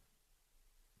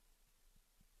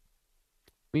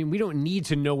 We don't need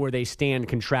to know where they stand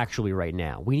contractually right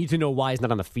now. We need to know why he's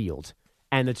not on the field.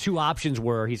 And the two options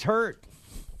were he's hurt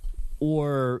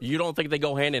or... You don't think they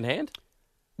go hand in hand?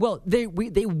 Well, they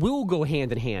will go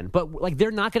hand in hand, but they're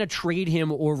not going to trade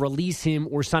him or release him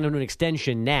or sign him to an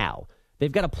extension now.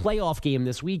 They've got a playoff game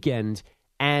this weekend,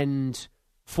 and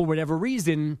for whatever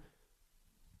reason,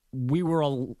 we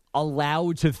were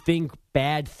allowed to think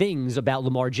bad things about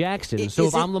Lamar Jackson.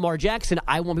 If I'm Lamar Jackson,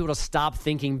 I want people to stop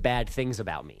thinking bad things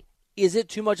about me. Is it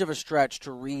too much of a stretch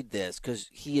to read this? Because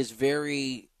he is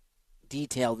very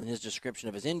detailed in his description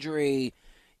of his injury.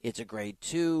 It's a grade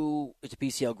 2. It's a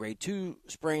PCL grade 2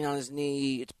 sprain on his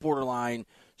knee. It's borderline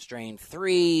strain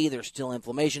 3. There's still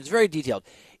inflammation. It's very detailed.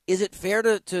 Is it fair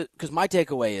to because my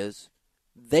takeaway is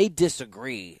they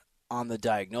disagree on the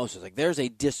diagnosis. Like, there's a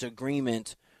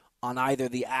disagreement on either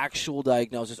the actual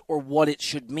diagnosis or what it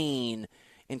should mean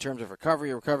in terms of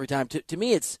recovery time. To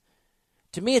me,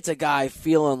 it's a guy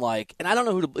feeling like, and I don't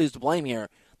know who is to blame here,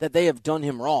 that they have done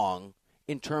him wrong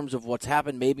in terms of what's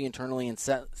happened, maybe internally and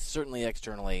certainly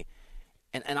externally.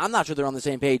 And I'm not sure they're on the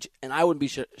same page, and I wouldn't be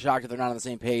shocked if they're not on the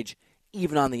same page,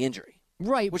 even on the injury.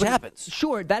 Right. Which happens.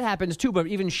 Sure, that happens too, but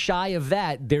even shy of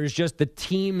that, there's just the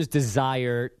team's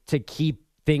desire to keep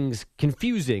things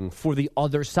confusing for the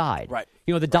other side. Right.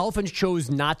 The Dolphins chose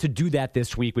not to do that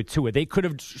this week with Tua. They could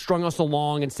have strung us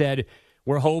along and said,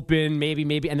 we're hoping,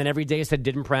 maybe, and then every day said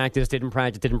didn't practice.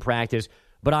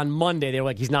 But on Monday, they were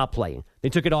like, he's not playing. They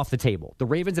took it off the table. The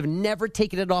Ravens have never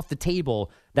taken it off the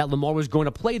table that Lamar was going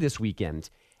to play this weekend.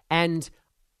 And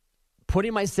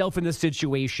putting myself in the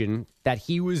situation that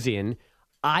he was in,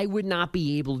 I would not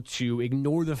be able to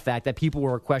ignore the fact that people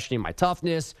were questioning my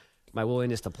toughness, my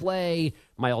willingness to play,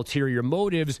 my ulterior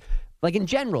motives. Like, in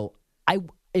general,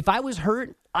 if I was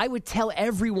hurt, I would tell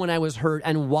everyone I was hurt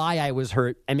and why I was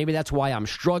hurt, and maybe that's why I'm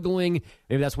struggling.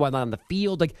 Maybe that's why I'm not on the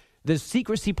field. Like, the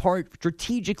secrecy part,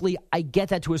 strategically, I get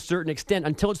that to a certain extent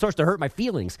until it starts to hurt my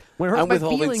feelings. When it hurts I'm my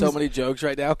withholding feelings, so many jokes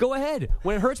right now. Go ahead.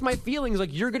 When it hurts my feelings,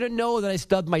 like, you're going to know that I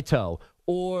stubbed my toe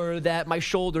or that my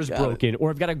shoulder's broken or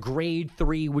I've got a grade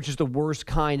 3, which is the worst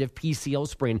kind of PCL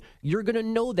sprain. You're going to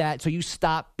know that, so you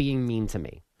stop being mean to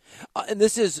me. And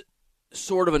this is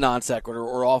sort of a non sequitur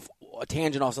or off a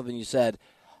tangent off something you said,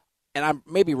 and I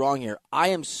may be wrong here. I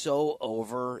am so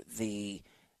over the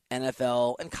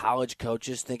NFL and college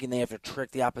coaches thinking they have to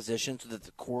trick the opposition so that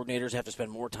the coordinators have to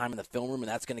spend more time in the film room, and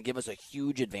that's going to give us a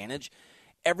huge advantage.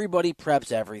 Everybody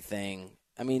preps everything.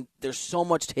 I mean, there's so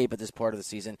much tape at this part of the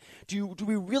season. Do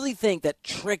we really think that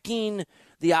tricking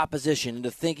the opposition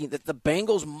into thinking that the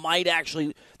Bengals might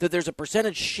actually, that there's a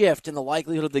percentage shift in the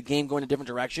likelihood of the game going a different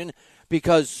direction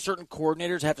because certain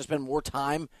coordinators have to spend more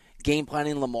time game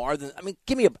planning Lamar than, I mean,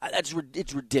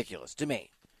 it's ridiculous to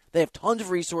me. They have tons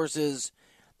of resources.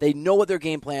 They know what their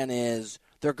game plan is.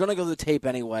 They're going to go to the tape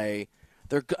anyway.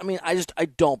 I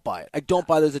don't buy it. I don't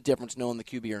buy there's a difference knowing the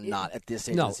QB or not at this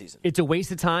stage of the season. It's a waste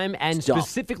of time, and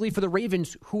specifically for the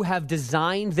Ravens, who have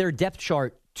designed their depth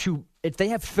chart if they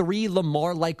have 3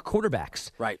 Lamar-like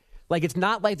quarterbacks. Right. Like, it's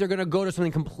not like they're going to go to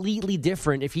something completely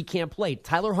different if he can't play.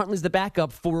 Tyler Huntley's the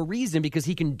backup for a reason because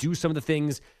he can do some of the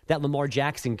things that Lamar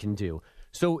Jackson can do.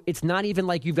 So it's not even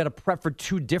like you've got to prep for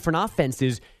 2 different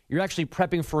offenses. You're actually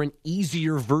prepping for an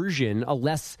easier version, a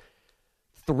less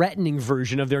threatening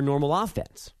version of their normal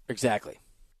offense. Exactly.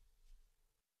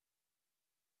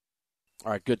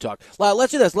 All right, good talk.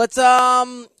 Let's do this. Let's do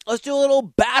a little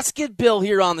basketball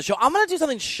here on the show. I'm going to do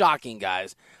something shocking,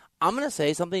 guys. I'm going to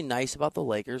say something nice about the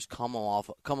Lakers coming off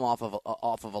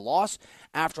of a loss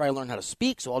after I learn how to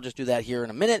speak, so I'll just do that here in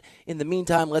a minute. In the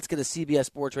meantime, let's get a CBS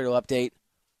Sports Radio update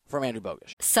from Andrew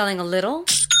Bogusch. Selling a little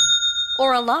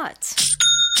or a lot?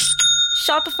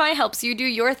 Shopify helps you do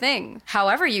your thing,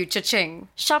 however you cha-ching.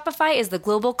 Shopify is the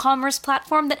global commerce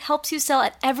platform that helps you sell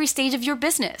at every stage of your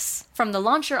business. From the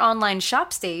launch your online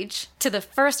shop stage, to the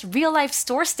first real-life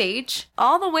store stage,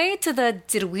 all the way to the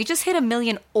did we just hit 1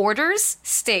 million orders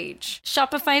stage.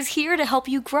 Shopify's here to help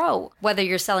you grow. Whether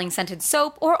you're selling scented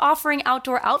soap or offering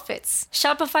outdoor outfits,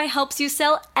 Shopify helps you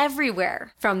sell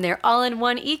everywhere. From their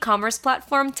all-in-one e-commerce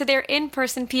platform to their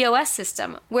in-person POS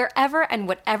system, wherever and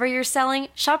whatever you're selling,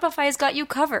 Shopify's got you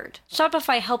covered.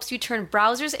 Shopify helps you turn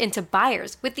browsers into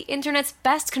buyers with the internet's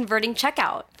best converting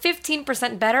checkout.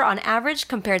 15% better on average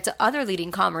compared to other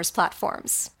leading commerce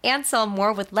platforms. And sell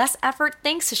more with less effort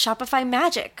thanks to Shopify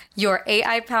Magic, your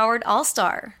AI-powered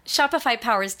all-star. Shopify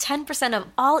powers 10% of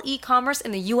all e-commerce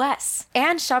in the U.S.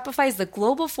 And Shopify is the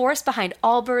global force behind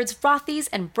Allbirds, Rothy's,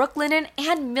 and Brooklinen,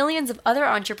 and millions of other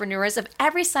entrepreneurs of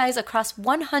every size across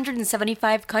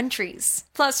 175 countries.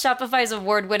 Plus, Shopify's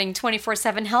award-winning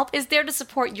 24/7 help is there to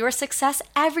support your success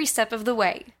every step of the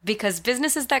way. Because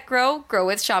businesses that grow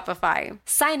with Shopify.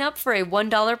 Sign up for a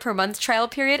 $1 per month trial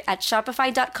period at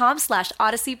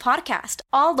shopify.com/Odyssey Podcast,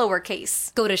 all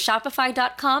lowercase. Go to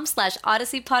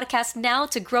shopify.com/Odyssey Podcast now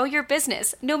to grow your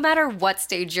business, no matter what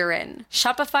stage you're in.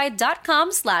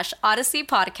 Shopify.com/Odyssey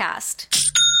Podcast.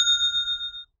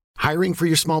 Hiring for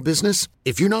your small business?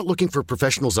 If you're not looking for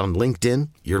professionals on LinkedIn,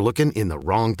 you're looking in the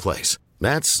wrong place.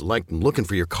 That's like looking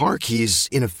for your car keys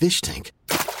in a fish tank.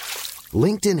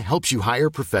 LinkedIn helps you hire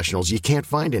professionals you can't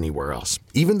find anywhere else,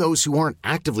 even those who aren't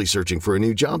actively searching for a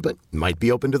new job but might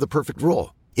be open to the perfect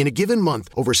role. In a given month,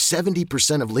 over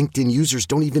 70% of LinkedIn users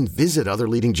don't even visit other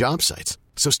leading job sites.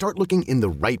 So start looking in the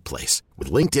right place.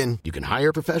 With LinkedIn, you can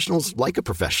hire professionals like a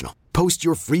professional. Post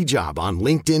your free job on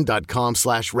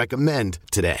linkedin.com/recommend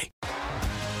today.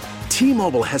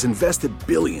 T-Mobile has invested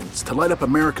billions to light up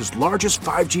America's largest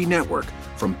 5G network,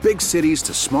 from big cities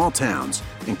to small towns,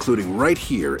 including right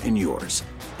here in yours.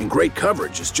 And great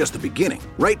coverage is just the beginning.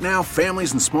 Right now,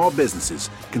 families and small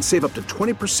businesses can save up to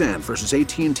 20% versus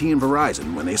AT&T and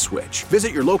Verizon when they switch.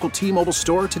 Visit your local T-Mobile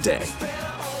store today.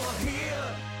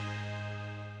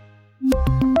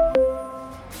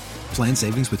 Plan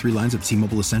savings with 3 lines of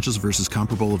T-Mobile Essentials versus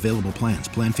comparable available plans.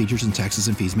 Plan features and taxes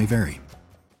and fees may vary.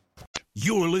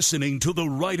 You're listening to the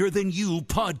Writer Than You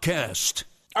podcast.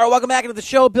 All right, welcome back into the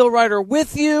show. Bill Ryder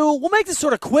with you. We'll make this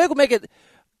sort of quick. We'll make it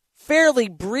fairly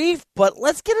brief, but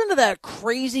let's get into that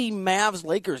crazy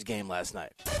Mavs-Lakers game last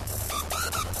night.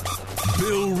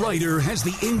 Bill Ryder has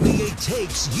the NBA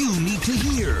takes you need to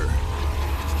hear.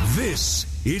 This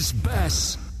is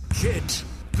Bass Get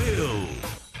Bill.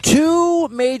 2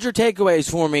 major takeaways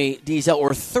for me, Diesel,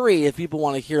 or 3 if people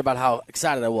want to hear about how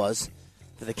excited I was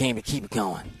for the game to keep it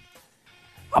going.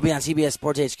 I'll be on CBS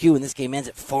Sports HQ, and this game ends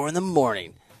at 4 in the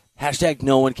morning. Hashtag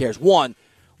no one cares. 1,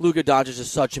 Luka Doncic is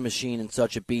such a machine and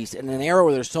such a beast. In an era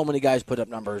where there's so many guys put up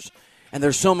numbers, and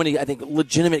there's so many, I think,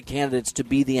 legitimate candidates to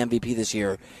be the MVP this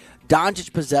year,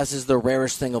 Doncic possesses the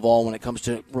rarest thing of all when it comes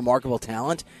to remarkable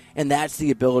talent, and that's the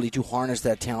ability to harness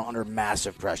that talent under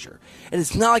massive pressure. And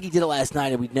it's not like he did it last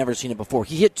night and we'd never seen it before.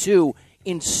 He hit 2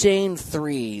 insane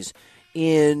threes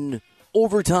in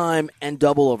overtime and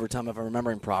double overtime, if I'm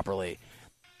remembering properly.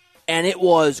 And it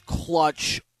was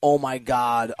clutch. Oh, my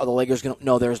God. Are the Lakers going to...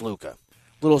 No, there's Luka.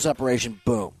 Little separation,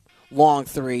 boom. Long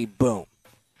 3, boom.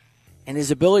 And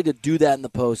his ability to do that in the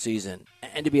postseason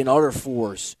and to be an utter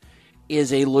force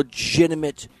is a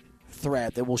legitimate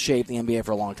threat that will shape the NBA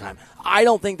for a long time. I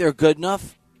don't think they're good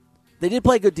enough. They did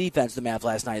play good defense, the Mavs,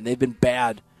 last night, and they've been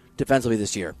bad defensively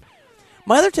this year.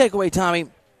 My other takeaway, Tommy,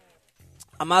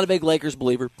 I'm not a big Lakers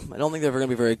believer. I don't think they're going to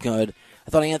be very good. I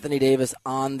thought Anthony Davis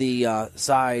on the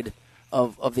side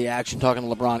of the action, talking to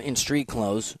LeBron in street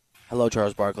clothes, hello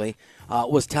Charles Barkley,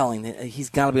 was telling that he's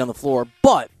got to be on the floor.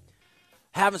 But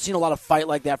haven't seen a lot of fight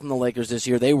like that from the Lakers this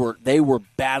year. They were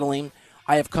battling.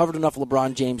 I have covered enough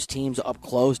LeBron James teams up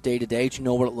close day to day to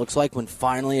know what it looks like when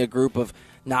finally a group of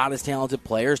not as talented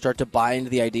players start to buy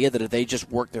into the idea that if they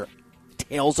just work their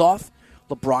tails off,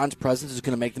 LeBron's presence is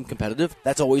going to make them competitive.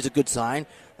 That's always a good sign.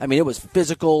 I mean, it was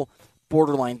physical,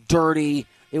 borderline dirty.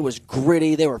 It was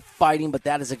gritty. They were fighting, but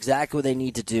that is exactly what they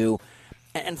need to do.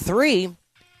 And 3,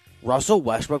 Russell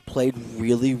Westbrook played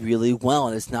really, really well.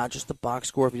 And it's not just the box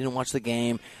score if you didn't watch the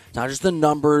game. It's not just the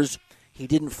numbers. He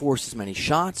didn't force as many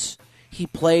shots. He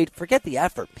played, forget the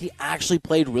effort, he actually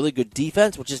played really good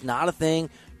defense, which is not a thing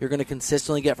you're going to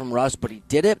consistently get from Russ, but he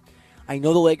did it. I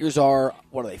know the Lakers are,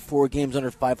 4 games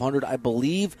under 500, I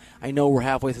believe. I know we're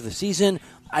halfway through the season.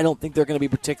 I don't think they're going to be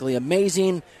particularly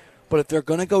amazing, but if they're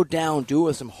going to go down, do it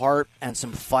with some heart and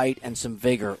some fight and some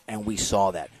vigor, and we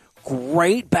saw that.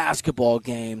 Great basketball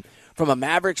game from a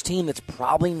Mavericks team that's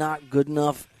probably not good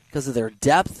enough because of their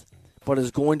depth, but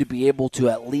is going to be able to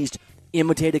at least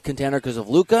imitate a contender because of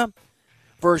Luka,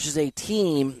 versus a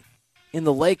team in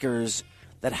the Lakers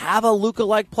that have a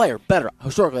Luka-like player. Better,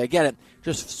 historically, I get it.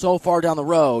 Just so far down the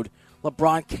road,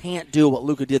 LeBron can't do what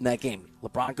Luka did in that game.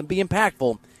 LeBron can be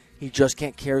impactful. He just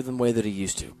can't carry them the way that he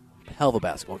used to. Hell of a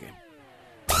basketball game.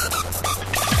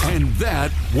 And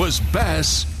that was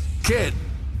Bass Get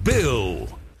Bill.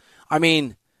 I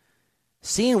mean,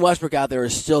 seeing Westbrook out there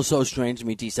is still so strange to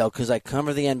me, T-Cell, because I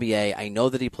cover the NBA. I know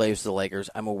that he plays for the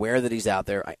Lakers. I'm aware that he's out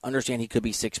there. I understand he could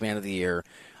be 6th man of the year.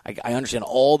 I understand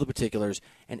all the particulars.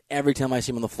 And every time I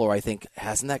see him on the floor, I think,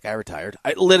 hasn't that guy retired?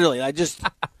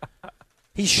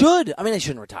 He should. I mean, he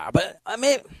shouldn't retire. But, I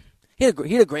mean, he had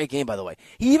a great game, by the way.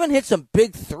 He even hit some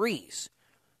big threes.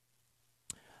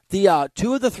 The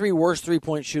 2 of the 3 worst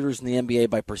three-point shooters in the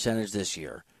NBA by percentage this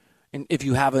year, and if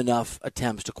you have enough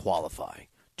attempts to qualify,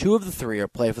 2 of the 3 are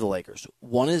play for the Lakers.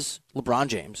 One is LeBron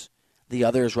James. The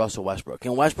other is Russell Westbrook.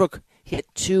 And Westbrook hit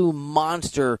 2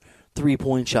 monster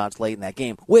three-point shots late in that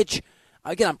game, which,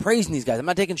 again, I'm praising these guys. I'm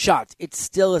not taking shots. It's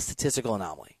still a statistical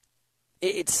anomaly.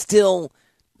 It's still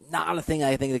not a thing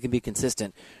I think that can be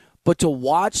consistent. But to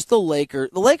watch the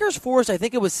Lakers forced, I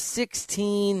think it was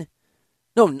 19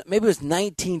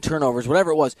 turnovers,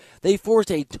 whatever it was. They forced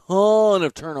a ton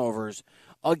of turnovers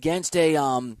against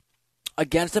a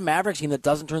Mavericks team that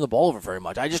doesn't turn the ball over very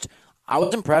much. I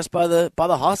was impressed by the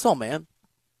hustle, man.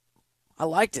 I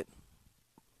liked it.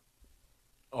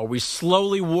 Are we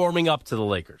slowly warming up to the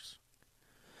Lakers?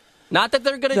 Not that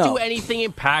they're going to do anything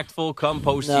impactful come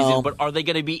postseason, but are they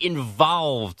going to be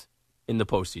involved in the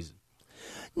postseason?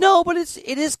 No, but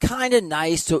it is kind of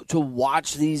nice to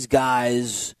watch these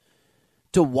guys.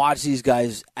 To watch these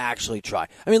guys actually try.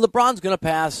 I mean, LeBron's going to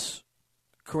pass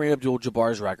Kareem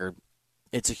Abdul-Jabbar's record.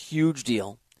 It's a huge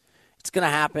deal. It's going to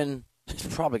happen. It's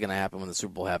probably going to happen when the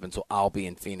Super Bowl happens, so I'll be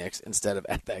in Phoenix instead of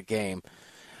at that game.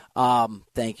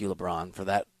 Thank you, LeBron, for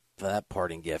that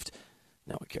parting gift.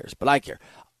 No one cares, but I care.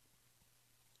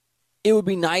 It would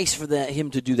be nice for him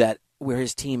to do that where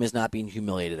his team is not being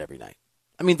humiliated every night.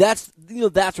 I mean, that's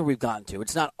where we've gotten to.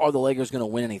 It's not, are the Lakers going to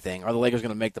win anything? Are the Lakers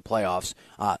going to make the playoffs?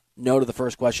 No to the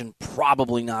first question,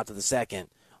 probably not to the second.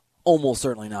 Almost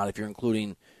certainly not if you're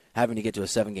including having to get to a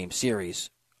 7-game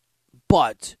series.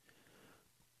 But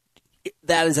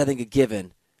that is, I think, a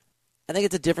given. I think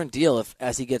it's a different deal if,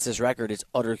 as he gets this record, it's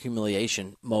utter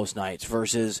humiliation most nights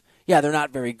versus, yeah, they're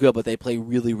not very good, but they play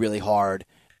really, really hard.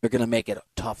 They're going to make it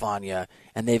tough on you,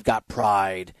 and they've got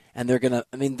pride, and they're going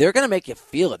to make you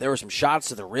feel it. There were some shots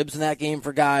to the ribs in that game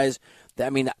for guys.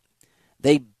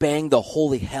 They banged the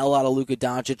holy hell out of Luka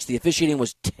Doncic. The officiating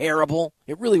was terrible.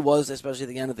 It really was, especially at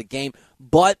the end of the game.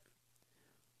 But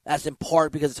that's in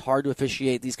part because it's hard to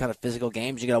officiate these kind of physical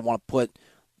games. You're going to want to put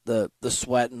the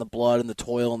sweat and the blood and the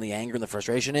toil and the anger and the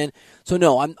frustration in. So,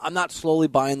 no, I'm not slowly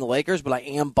buying the Lakers, but I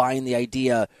am buying the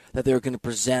idea that they're going to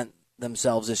present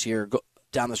themselves this year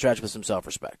down the stretch with some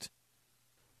self-respect.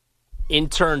 In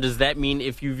turn, does that mean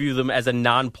if you view them as a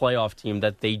non-playoff team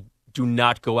that they do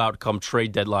not go out come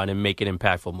trade deadline and make an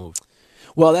impactful move?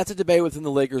 Well, that's a debate within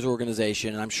the Lakers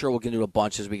organization, and I'm sure we'll get into a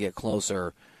bunch as we get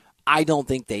closer. I don't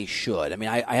think they should. I mean,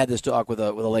 I had this talk with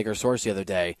a Lakers source the other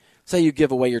day. Say you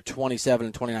give away your 27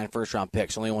 and 29 first-round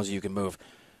picks, only ones that you can move.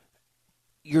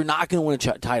 You're not going to win a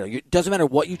title. It doesn't matter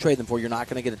what you trade them for, you're not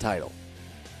going to get a title.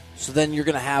 So then you're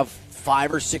going to have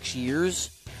 5 or 6 years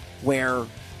where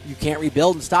you can't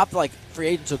rebuild and stop. Like, free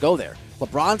agents will go there.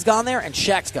 LeBron's gone there and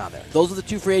Shaq's gone there. Those are the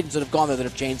two free agents that have gone there that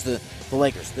have changed the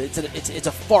Lakers. It's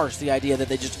a farce, the idea that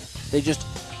they just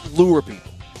lure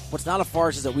people. What's not a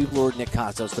farce is that we've lured Nick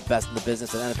Kostos, the best in the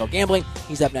business at NFL gambling.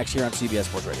 He's up next here on CBS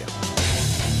Sports Radio.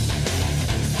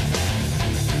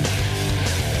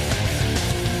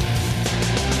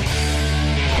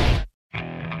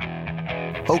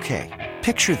 Okay,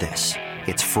 picture this.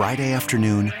 It's Friday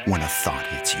afternoon when a thought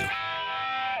hits you.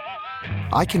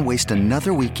 I can waste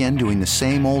another weekend doing the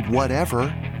same old whatever,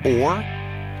 or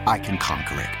I can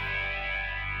conquer it.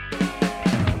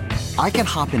 I can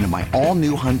hop into my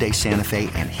all-new Hyundai Santa Fe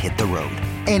and hit the road.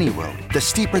 Any road. The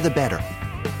steeper, the better.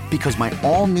 Because my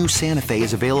all-new Santa Fe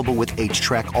is available with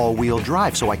H-Track all-wheel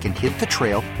drive, so I can hit the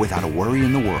trail without a worry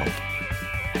in the world.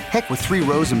 Heck, with 3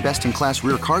 rows and best-in-class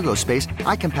rear cargo space,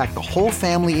 I can pack the whole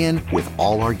family in with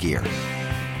all our gear.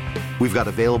 We've got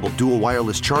available dual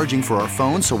wireless charging for our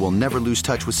phones, so we'll never lose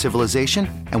touch with civilization,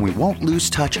 and we won't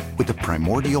lose touch with the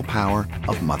primordial power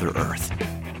of Mother Earth.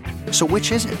 So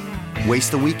which is it?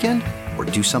 Waste the weekend or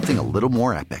do something a little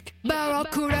more epic?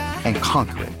 And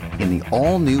conquer it in the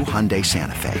all-new Hyundai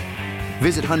Santa Fe.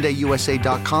 Visit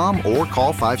HyundaiUSA.com or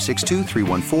call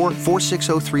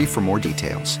 562-314-4603 for more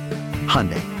details.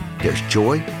 Hyundai, there's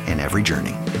joy in every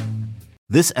journey.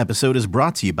 This episode is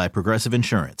brought to you by Progressive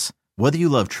Insurance. Whether you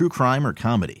love true crime or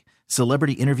comedy,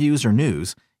 celebrity interviews or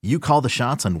news, you call the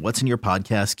shots on what's in your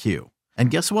podcast queue. And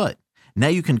guess what? Now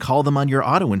you can call them on your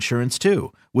auto insurance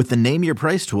too with the Name Your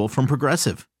Price tool from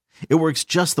Progressive. It works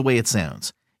just the way it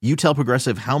sounds. You tell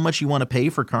Progressive how much you want to pay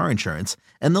for car insurance,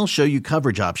 and they'll show you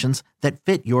coverage options that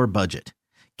fit your budget.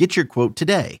 Get your quote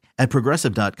today at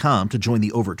Progressive.com to join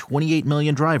the over 28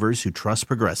 million drivers who trust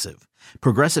Progressive.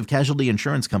 Progressive Casualty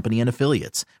Insurance Company and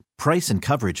Affiliates. Price and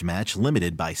coverage match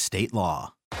limited by state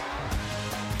law.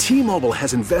 T-Mobile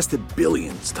has invested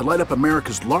billions to light up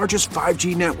America's largest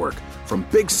 5G network, from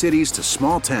big cities to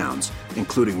small towns,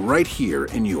 including right here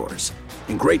in yours.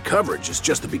 And great coverage is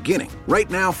just the beginning. Right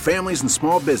now, families and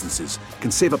small businesses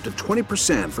can save up to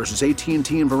 20% versus AT&T and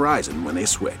Verizon when they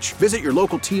switch. Visit your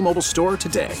local T-Mobile store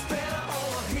today.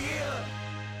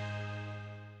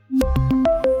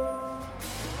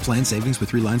 Plan savings with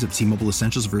 3 lines of T-Mobile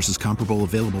Essentials versus comparable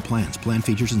available plans. Plan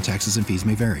features and taxes and fees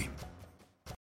may vary.